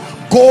season.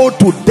 Go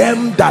to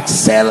them that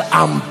sell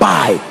and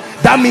buy.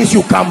 That means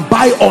you can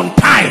buy on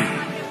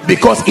time,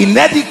 because in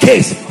any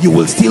case you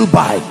will still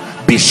buy.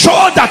 Be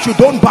sure that you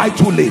don't buy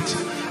too late.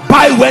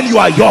 Buy when you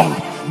are young.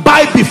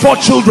 Buy before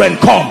children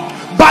come.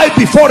 Buy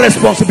before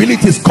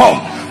responsibilities come.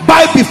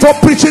 Buy before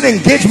preaching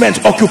engagements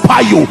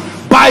occupy you.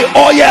 Buy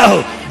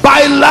oil,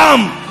 buy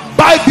lamb,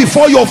 buy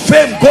before your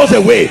fame goes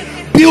away.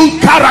 Build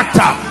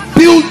character,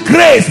 build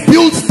grace,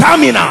 build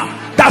stamina.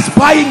 That's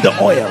buying the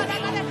oil.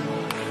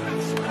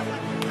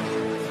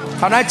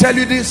 Can I tell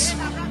you this?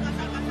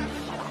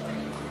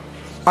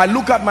 I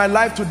look at my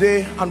life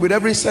today, and with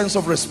every sense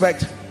of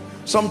respect,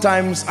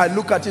 sometimes I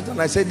look at it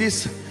and I say,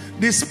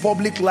 this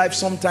public life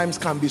sometimes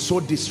can be so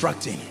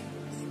distracting.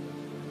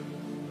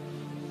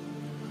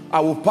 I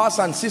will pass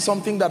and see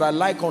something that I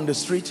like on the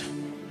street.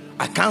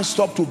 I can't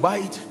stop to buy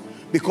it,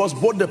 because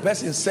both the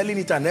person selling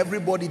it and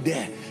everybody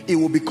there, it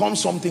will become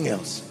something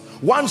else.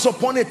 Once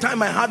upon a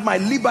time I had my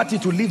liberty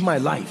to live my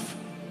life.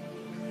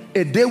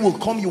 A day will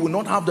come you will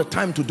not have the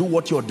time to do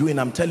what you're doing.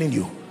 I'm telling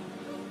you.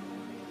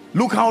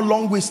 Look how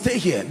long we stay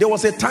here. There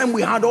was a time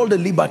we had all the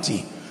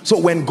liberty. So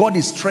when God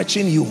is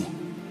stretching you,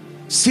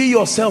 see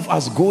yourself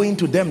as going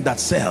to them that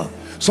sell.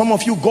 Some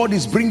of you, God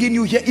is bringing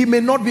you here. It may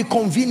not be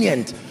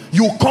convenient.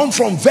 You come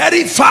from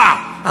very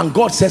far, and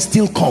God says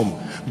still come,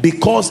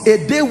 because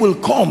a day will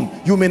come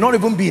you may not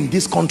even be in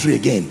this country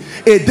again.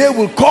 A day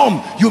will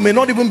come you may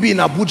not even be in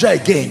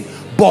Abuja again.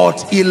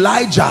 But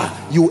Elijah,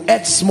 you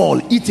ate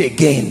small, eat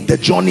again. The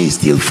journey is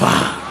still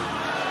far.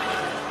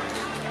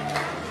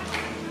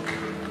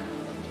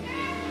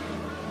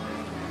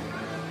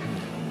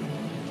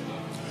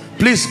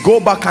 Please go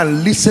back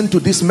and listen to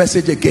this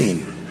message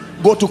again.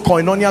 Go to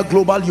Koinonia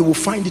Global, you will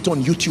find it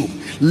on YouTube.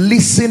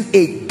 Listen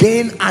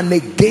again and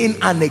again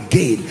and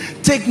again.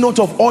 Take note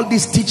of all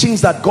these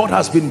teachings that God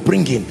has been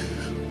bringing.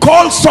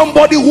 Call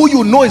somebody who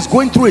you know is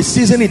going through a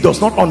season he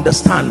does not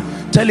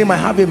understand. Tell him, I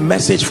have a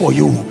message for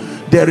you.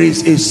 There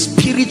is a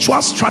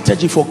spiritual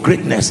strategy for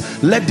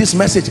greatness. Let this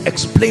message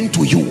explain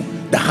to you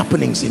the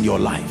happenings in your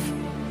life.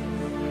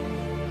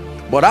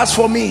 But as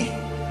for me,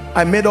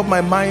 I made up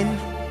my mind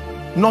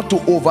not to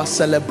over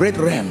celebrate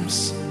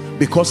realms,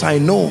 because I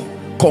know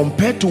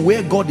compared to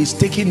where God is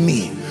taking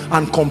me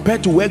and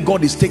compared to where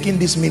God is taking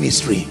this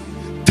ministry,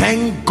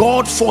 thank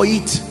God for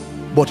it,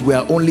 but we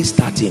are only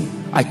starting.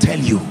 I tell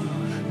you,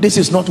 this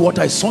is not what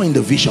I saw in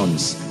the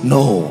visions.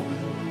 No,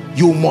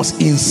 you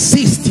must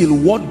insist till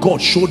what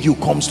God showed you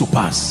comes to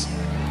pass.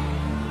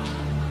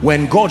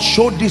 When God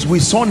showed this, we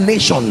saw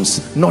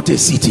nations, not a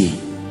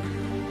city.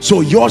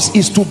 So yours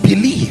is to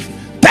believe.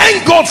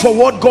 Thank God for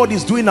what God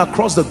is doing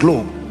across the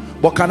globe.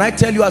 But can I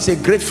tell you, as a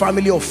great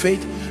family of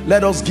faith,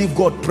 let us give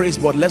God praise,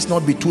 but let's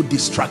not be too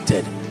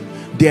distracted.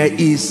 There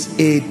is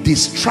a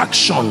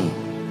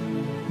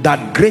distraction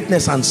that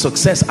greatness and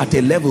success at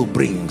a level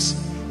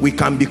brings. We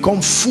can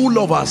become full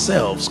of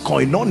ourselves.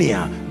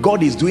 Koinonia,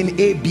 God is doing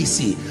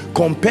ABC,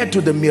 compared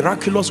to the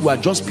miraculous we are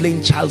just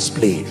playing child's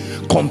play,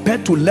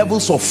 compared to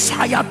levels of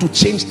fire to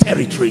change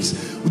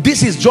territories.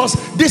 This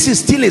is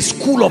still a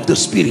school of the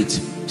spirit.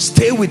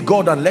 Stay with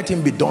God and let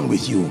him be done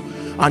with you.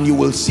 And you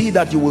will see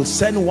that you will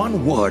send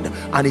one word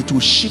and it will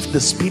shift the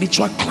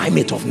spiritual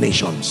climate of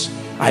nations.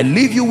 I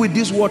leave you with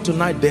this word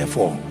tonight.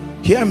 Therefore,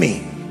 hear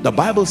me. The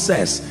Bible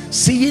says,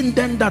 seeing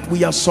then that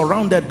we are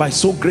surrounded by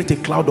so great a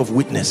cloud of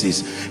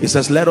witnesses, it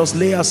says, let us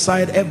lay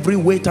aside every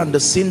weight and the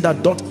sin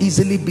that doth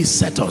easily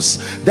beset us.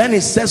 Then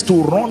it says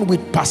to run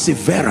with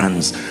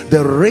perseverance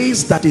the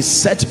race that is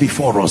set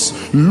before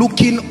us,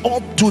 looking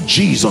up to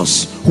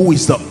Jesus, who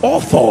is the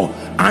author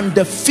and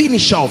the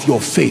finisher of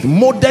your faith,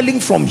 modeling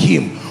from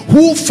him,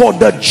 who for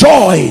the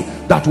joy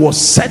that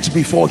was set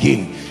before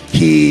him,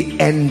 he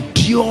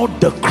endured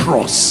the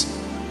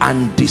cross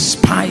and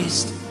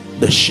despised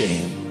the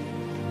shame.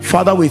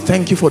 Father, we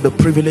thank you for the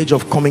privilege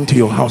of coming to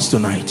your house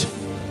tonight.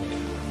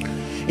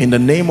 In the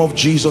name of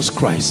Jesus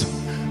Christ,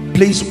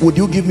 please would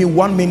you give me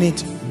 1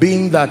 minute,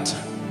 being that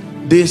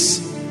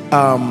this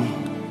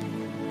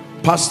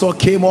pastor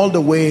came all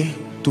the way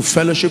to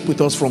fellowship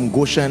with us from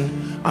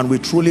Goshen, and we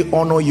truly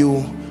honor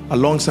you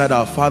alongside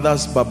our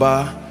fathers,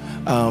 Baba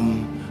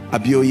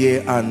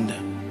Abioye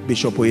and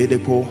Bishop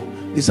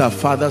Oyedepo. These are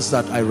fathers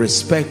that I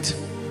respect.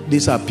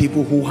 These are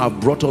people who have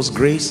brought us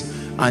grace,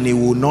 and it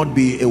will not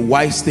be a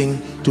wise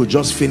thing to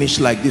just finish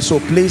like this. So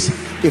please,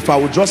 if I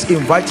would just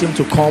invite him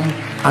to come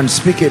and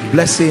speak a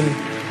blessing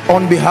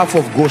on behalf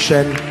of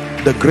Goshen,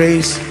 the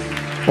grace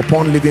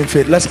upon living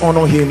faith. Let's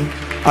honor him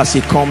as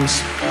he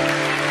comes.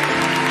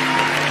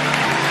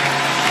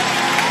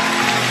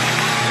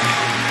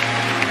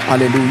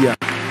 Hallelujah.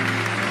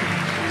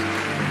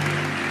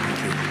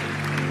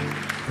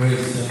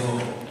 Praise the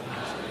Lord.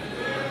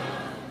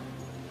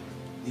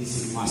 This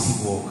is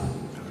massive work.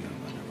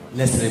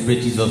 Let's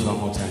celebrate Jesus one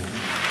more time.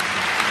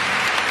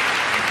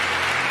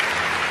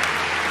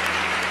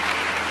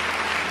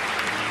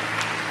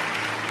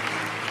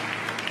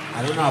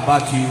 I don't know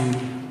about you.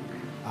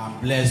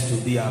 I'm blessed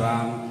to be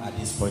around at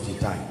this point in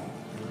time.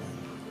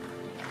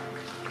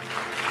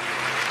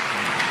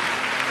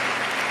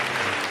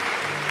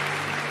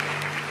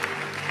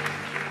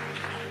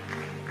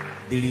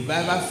 The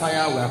revival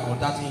fire we are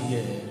conducting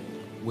here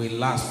will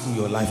last through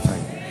your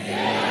lifetime.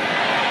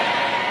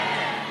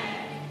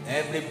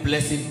 Every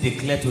blessing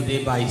declared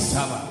today by his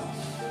servant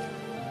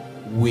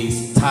will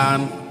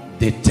stand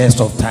the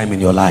test of time in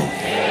your life.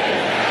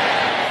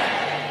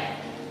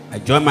 I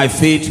join my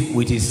faith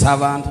with his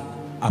servant,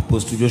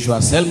 Apostle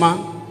Joshua Selman.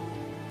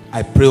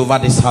 I pray over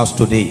this house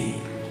today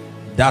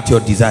that your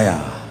desire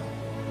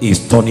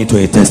is turned into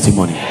a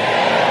testimony.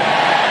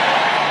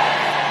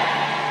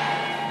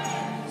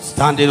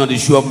 Standing on the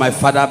shoe of my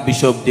father,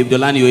 Bishop David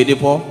Olani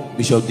Oyedepo,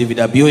 Bishop David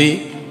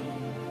Abioye,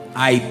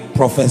 I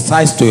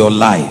prophesy to your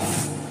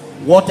life.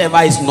 Whatever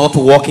is not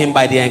working,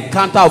 by the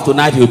encounter of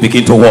tonight, you will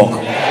begin to walk.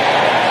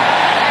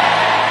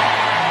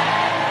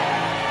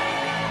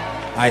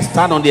 I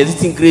stand on the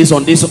existing grace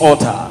on this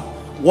altar.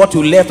 What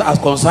you left as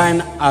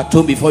consigned at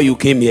home before you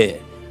came here,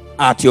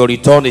 at your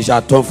return, it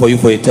shall turn for you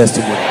for a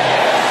testimony.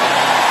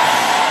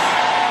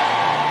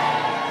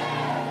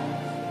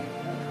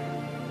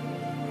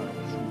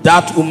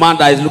 That woman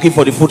that is looking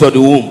for the fruit of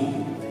the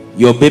womb,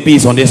 your baby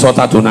is on this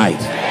altar tonight.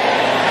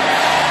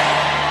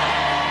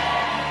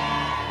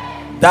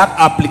 That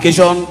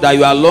application that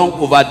you are long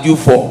overdue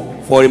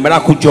for a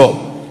miracle job,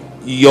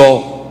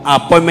 your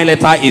appointment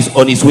letter is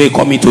on its way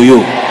coming to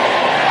you.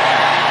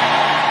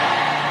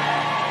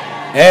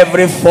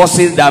 Every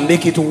forces that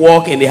make it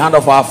work in the hand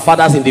of our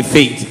fathers in the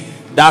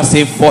faith, that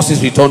same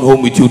forces return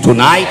home with you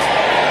tonight.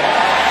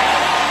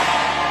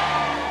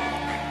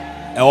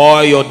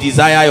 Or your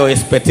desire, your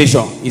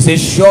expectation. He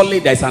says, surely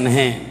there is an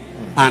hand,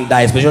 and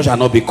thy expectation shall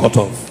not be cut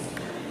off.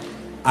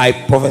 I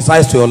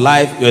prophesy to your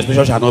life, your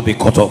expectation shall not be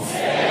cut off.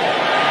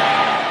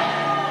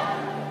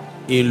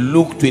 In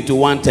Luke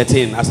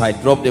 21:13, as I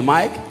drop the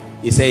mic,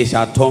 he says, it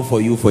shall turn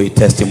for you for a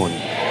testimony.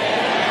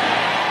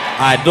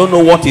 I don't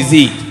know what is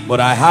it,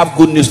 but I have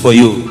good news for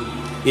you.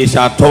 It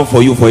shall turn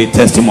for you for a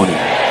testimony.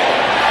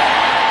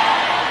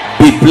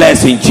 Be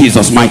blessed in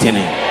Jesus' mighty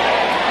name.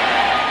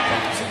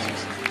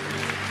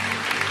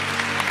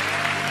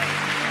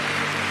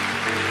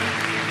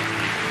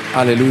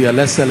 Hallelujah.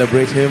 Let's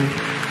celebrate him.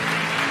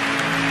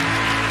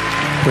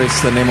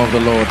 Praise the name of the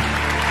Lord.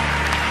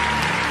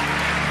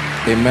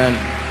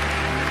 Amen.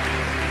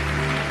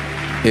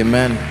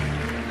 Amen.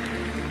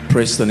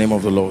 Praise the name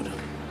of the Lord.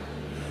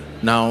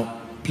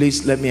 Now,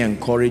 please let me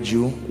encourage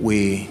you.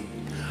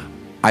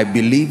 I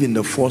believe in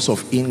the force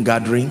of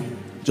ingathering,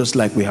 just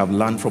like we have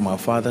learned from our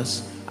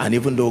fathers. And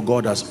even though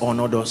God has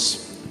honored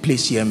us,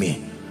 please hear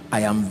me.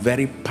 I am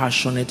very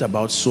passionate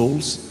about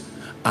souls.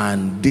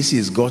 And this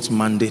is God's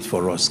mandate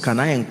for us.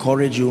 Can I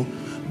encourage you?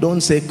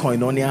 Don't say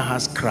Koinonia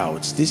has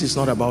crowds. This is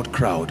not about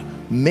crowd.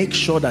 Make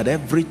sure that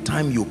every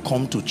time you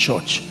come to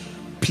church,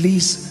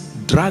 please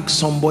drag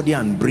somebody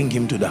and bring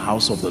him to the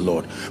house of the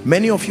Lord.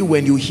 Many of you,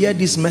 when you hear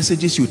these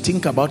messages, you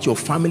think about your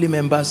family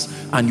members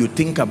and you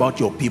think about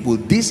your people.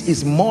 This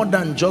is more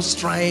than just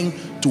trying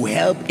to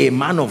help a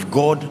man of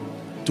God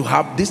to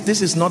have this.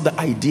 This is not the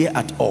idea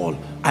at all.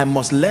 I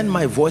must lend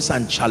my voice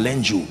and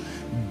challenge you.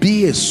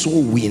 Be a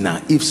soul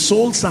winner. If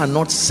souls are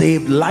not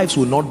saved, lives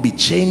will not be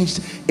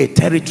changed, a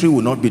territory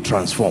will not be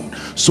transformed.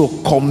 So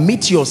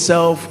commit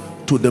yourself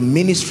to the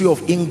ministry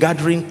of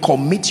ingathering.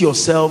 Commit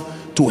yourself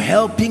to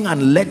helping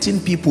and letting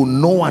people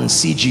know and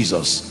see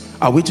Jesus.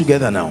 Are we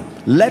together now?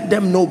 Let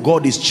them know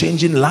God is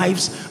changing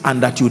lives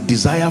and that you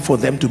desire for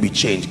them to be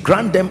changed.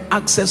 Grant them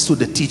access to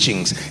the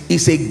teachings.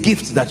 It's a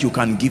gift that you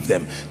can give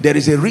them. There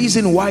is a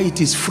reason why it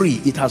is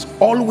free. It has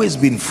always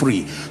been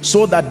free,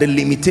 so that the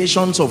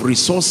limitations of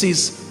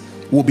resources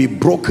will be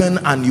broken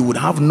and you would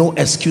have no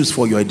excuse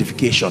for your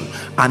edification.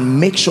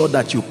 And make sure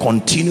that you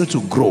continue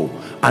to grow,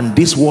 and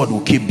this word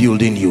will keep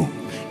building you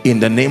in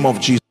the name of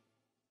Jesus.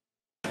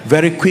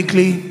 Very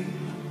quickly,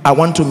 I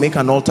want to make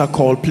an altar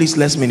call. Please,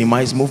 let's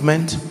minimize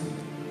movement.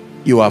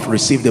 You have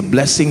received the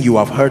blessing. You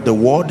have heard the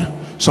word.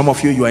 Some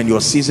of you are in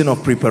your season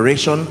of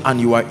preparation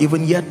and you are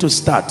even yet to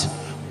start.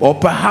 Or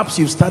perhaps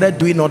you've started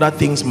doing other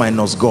things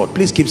minus God.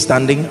 Please keep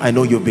standing. I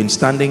know you've been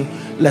standing.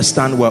 Let's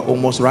stand. We're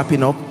almost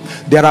wrapping up.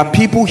 There are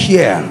people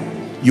here.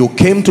 You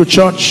came to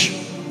church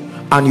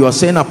and you are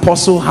saying,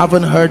 Apostle,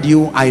 haven't heard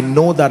you, I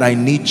know that I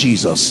need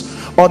Jesus.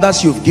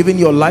 Others, you've given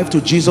your life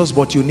to Jesus,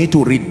 but you need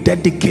to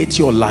rededicate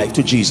your life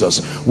to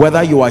Jesus.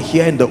 Whether you are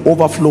here in the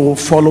overflow,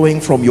 following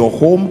from your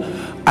home,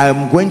 I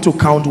am going to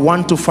count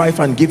 1 to 5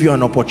 and give you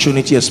an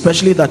opportunity,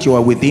 especially that you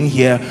are within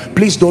here.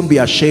 Please don't be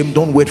ashamed.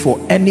 Don't wait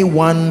for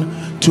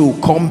anyone to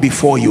come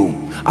before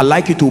you. I'd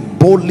like you to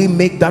boldly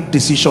make that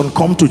decision.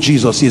 Come to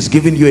Jesus. He's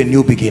giving you a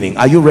new beginning.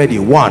 Are you ready?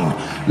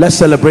 1. Let's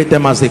celebrate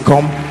them as they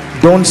come.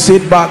 Don't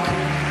sit back.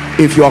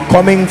 If you are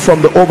coming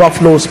from the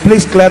overflows,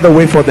 please clear the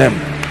way for them.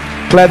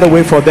 Clear the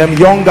way for them,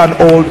 young and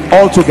old,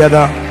 all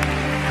together.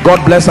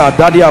 God bless our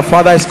daddy. Our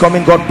father is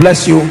coming. God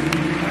bless you.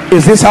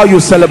 Is this how you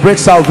celebrate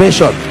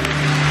salvation?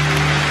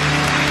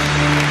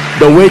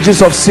 The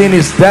wages of sin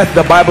is death,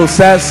 the Bible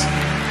says,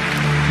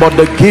 but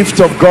the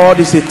gift of God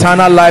is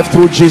eternal life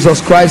through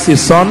Jesus Christ,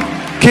 his son.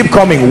 Keep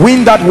coming.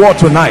 Win that war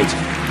tonight.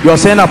 You're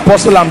saying,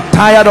 Apostle, I'm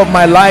tired of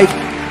my life.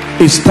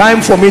 It's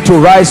time for me to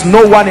rise.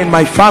 No one in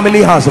my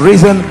family has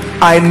risen.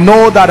 I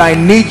know that I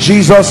need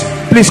Jesus.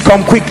 Please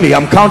come quickly.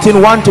 I'm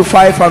counting 1 to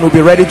 5 and we'll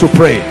be ready to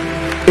pray.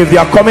 If they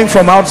are coming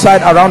from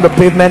outside around the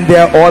pavement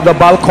there or the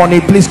balcony,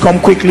 please come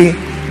quickly.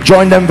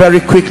 Join them very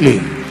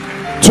quickly.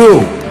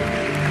 2.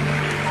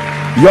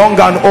 Young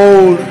and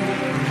old,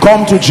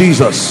 come to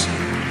Jesus.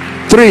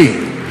 3.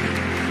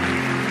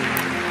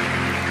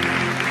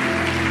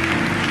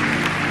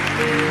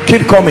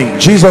 Keep coming.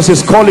 Jesus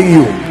is calling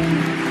you.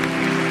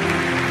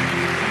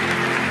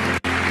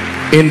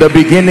 In the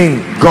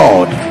beginning,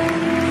 God.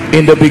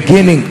 In the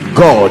beginning,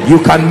 God. You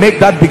can make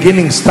that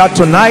beginning start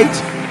tonight,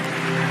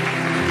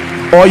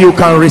 or you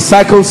can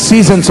recycle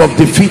seasons of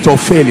defeat or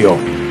failure.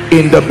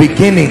 In the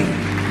beginning,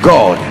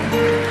 God.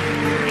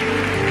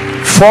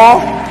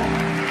 4.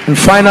 And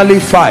finally,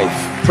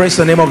 5. Praise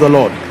the name of the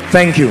Lord.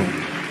 Thank you.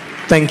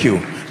 Thank you.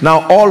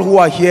 Now, all who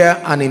are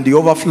here and in the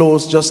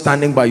overflows, just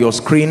standing by your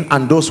screen,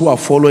 and those who are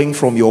following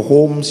from your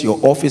homes, your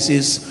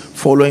offices,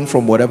 following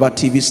from whatever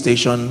TV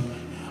station,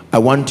 I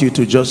want you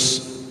to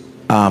just,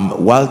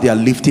 while they are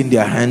lifting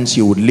their hands,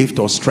 you would lift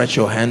or stretch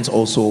your hands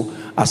also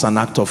as an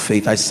act of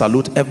faith. I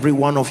salute every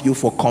one of you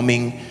for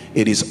coming.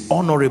 It is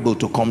honorable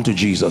to come to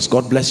Jesus.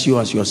 God bless you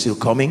as you are still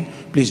coming.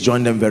 Please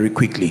join them very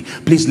quickly.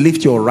 Please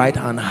lift your right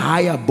hand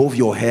high above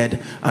your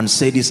head and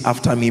say this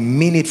after me.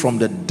 Mean it from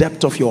the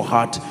depth of your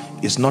heart.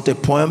 It's not a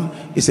poem.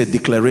 It's a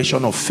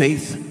declaration of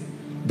faith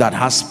that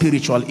has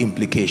spiritual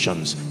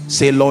implications.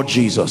 Say, Lord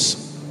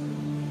Jesus,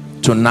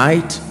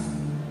 tonight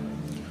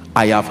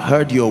I have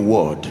heard your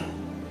word.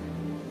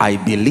 I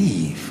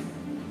believe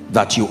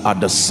that you are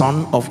the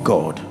Son of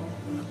God.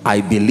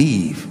 I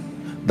believe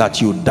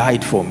that you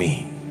died for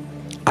me.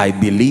 I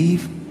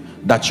believe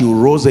that you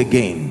rose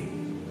again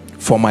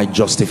for my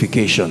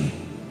justification.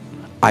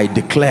 I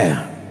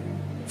declare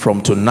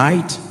from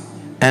tonight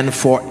and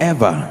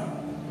forever,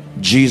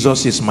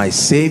 Jesus is my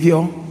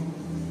Savior,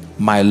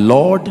 my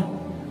Lord,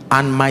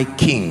 and my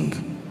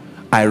King.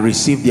 I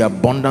receive the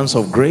abundance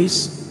of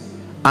grace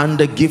and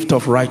the gift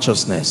of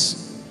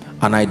righteousness,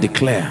 and I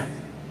declare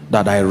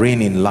that I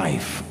reign in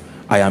life.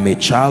 I am a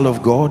child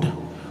of God.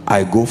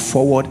 I go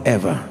forward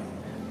ever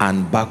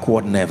and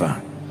backward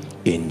never.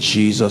 In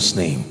Jesus'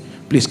 name.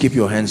 Please keep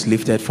your hands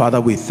lifted. Father,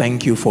 we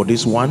thank you for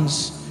these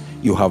ones.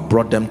 You have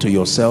brought them to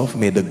yourself.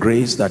 May the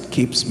grace that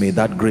keeps, may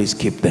that grace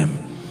keep them.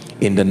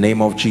 In the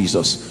name of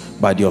Jesus.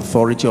 By the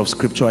authority of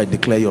scripture, I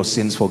declare your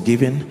sins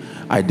forgiven.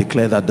 I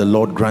declare that the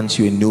Lord grants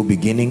you a new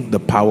beginning. The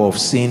power of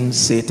sin,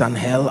 Satan,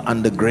 hell,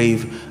 and the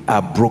grave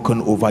are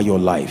broken over your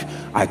life.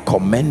 I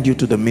commend you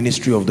to the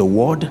ministry of the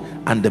word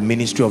and the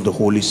ministry of the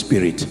Holy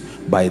Spirit.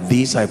 By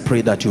these, I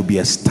pray that you'll be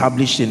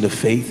established in the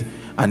faith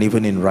and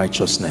even in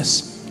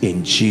righteousness.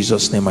 In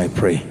Jesus' name I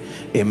pray.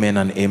 Amen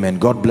and amen.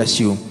 God bless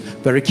you.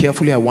 Very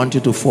carefully, I want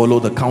you to follow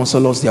the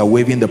counselors. They are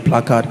waving the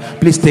placard.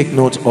 Please take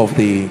note of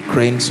the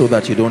crane so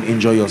that you don't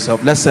injure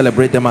yourself. Let's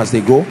celebrate them as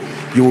they go.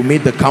 You will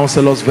meet the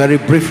counselors very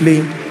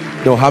briefly.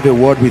 They'll have a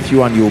word with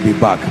you and you'll be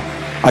back.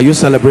 Are you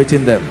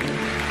celebrating them?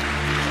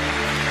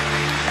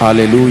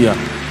 Hallelujah.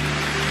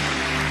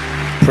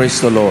 Praise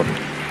the Lord.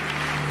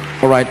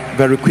 All right,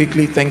 very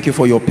quickly, thank you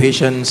for your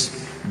patience.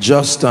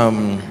 Just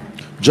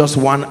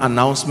one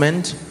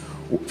announcement.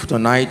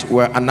 Tonight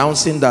we're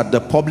announcing that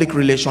the Public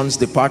Relations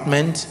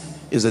Department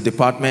is a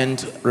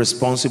department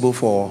responsible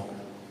for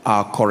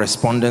our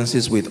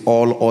correspondences with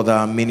all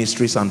other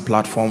ministries and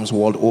platforms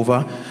world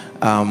over.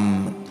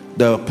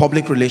 The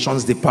Public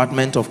Relations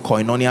Department of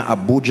Koinonia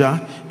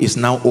Abuja is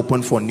now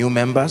open for new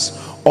members.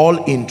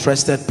 All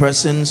interested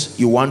persons,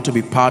 you want to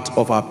be part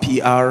of our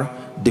PR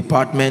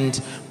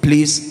department,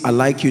 please, I'd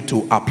like you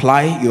to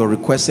apply. You're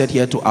requested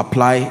here to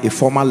apply a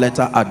formal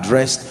letter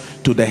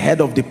addressed to the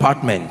head of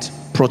department,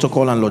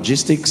 protocol and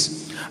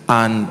logistics,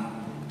 and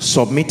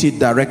submit it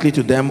directly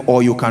to them,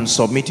 or you can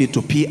submit it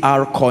to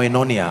PR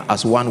Koinonia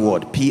as one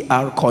word,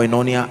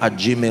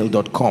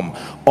 prkoinonia@gmail.com,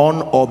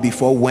 on or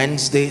before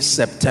Wednesday,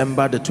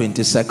 September the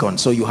 22nd.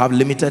 So you have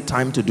limited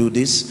time to do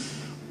this,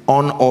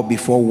 on or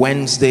before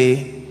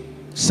Wednesday,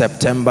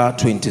 September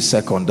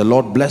 22nd. The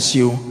Lord bless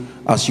you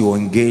as you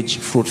engage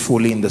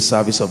fruitfully in the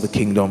service of the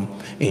kingdom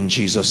in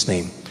Jesus'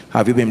 name.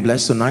 Have you been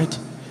blessed tonight?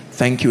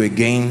 Thank you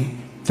again.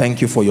 Thank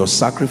you for your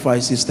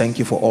sacrifices. Thank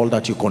you for all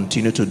that you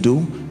continue to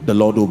do. The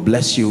Lord will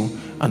bless you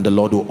and the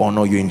Lord will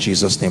honor you in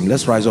Jesus' name.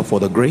 Let's rise up for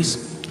the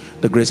grace.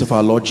 The grace of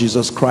our Lord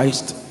Jesus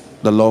Christ,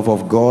 the love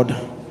of God,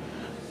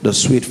 the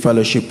sweet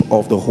fellowship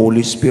of the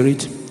Holy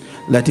Spirit.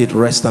 Let it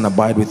rest and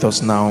abide with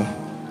us now.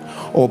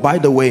 Oh, by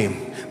the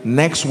way,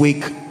 next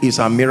week is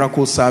our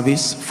miracle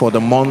service for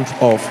the month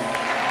of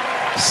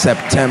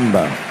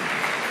September.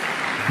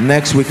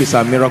 Next week is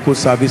our miracle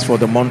service for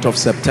the month of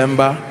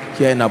September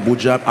here in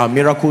Abuja. Our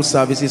miracle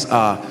services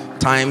are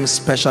times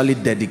specially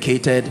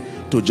dedicated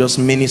to just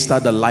minister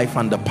the life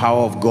and the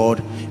power of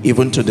God,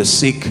 even to the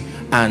sick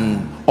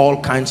and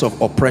all kinds of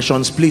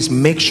oppressions. Please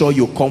make sure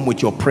you come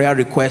with your prayer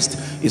request.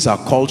 It's our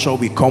culture.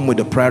 We come with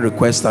a prayer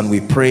request and we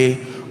pray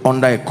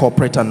under a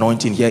corporate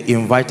anointing here.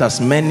 Invite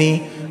as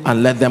many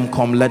and let them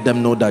come. Let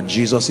them know that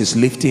Jesus is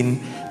lifting,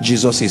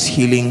 Jesus is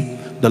healing.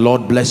 The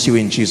Lord bless you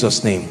in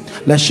Jesus' name.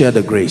 Let's share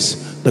the grace.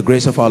 The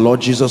grace of our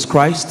Lord Jesus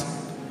Christ,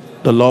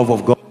 the love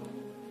of God,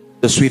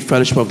 the sweet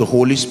fellowship of the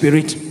Holy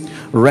Spirit,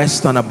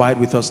 rest and abide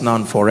with us now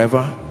and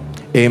forever.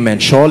 Amen.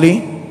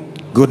 Surely,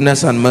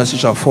 goodness and mercy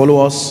shall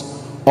follow us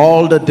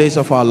all the days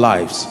of our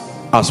lives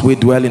as we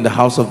dwell in the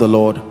house of the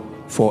Lord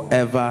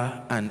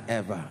forever and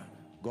ever.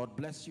 God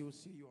bless you.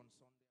 See you on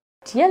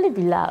Sunday. Dearly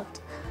beloved,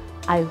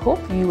 I hope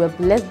you were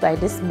blessed by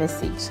this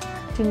message.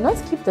 Do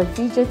not keep the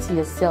video to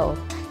yourself.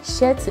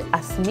 Share to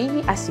as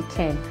many as you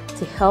can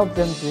to help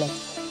them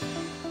bless.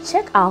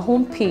 Check our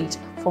homepage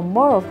for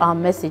more of our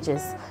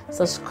messages.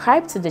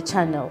 Subscribe to the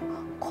channel,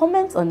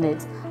 comment on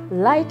it,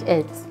 like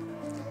it.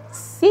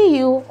 See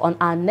you on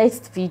our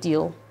next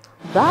video.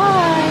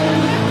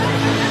 Bye.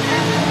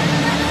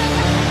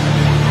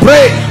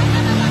 Pray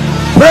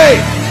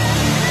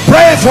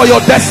for your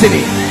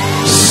destiny.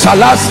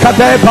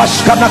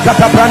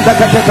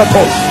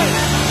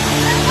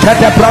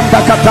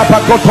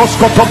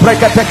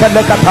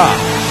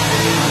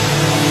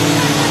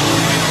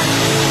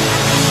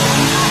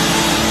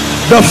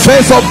 The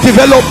phase of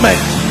development.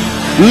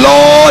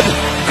 Lord,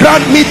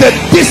 grant me the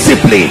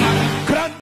discipline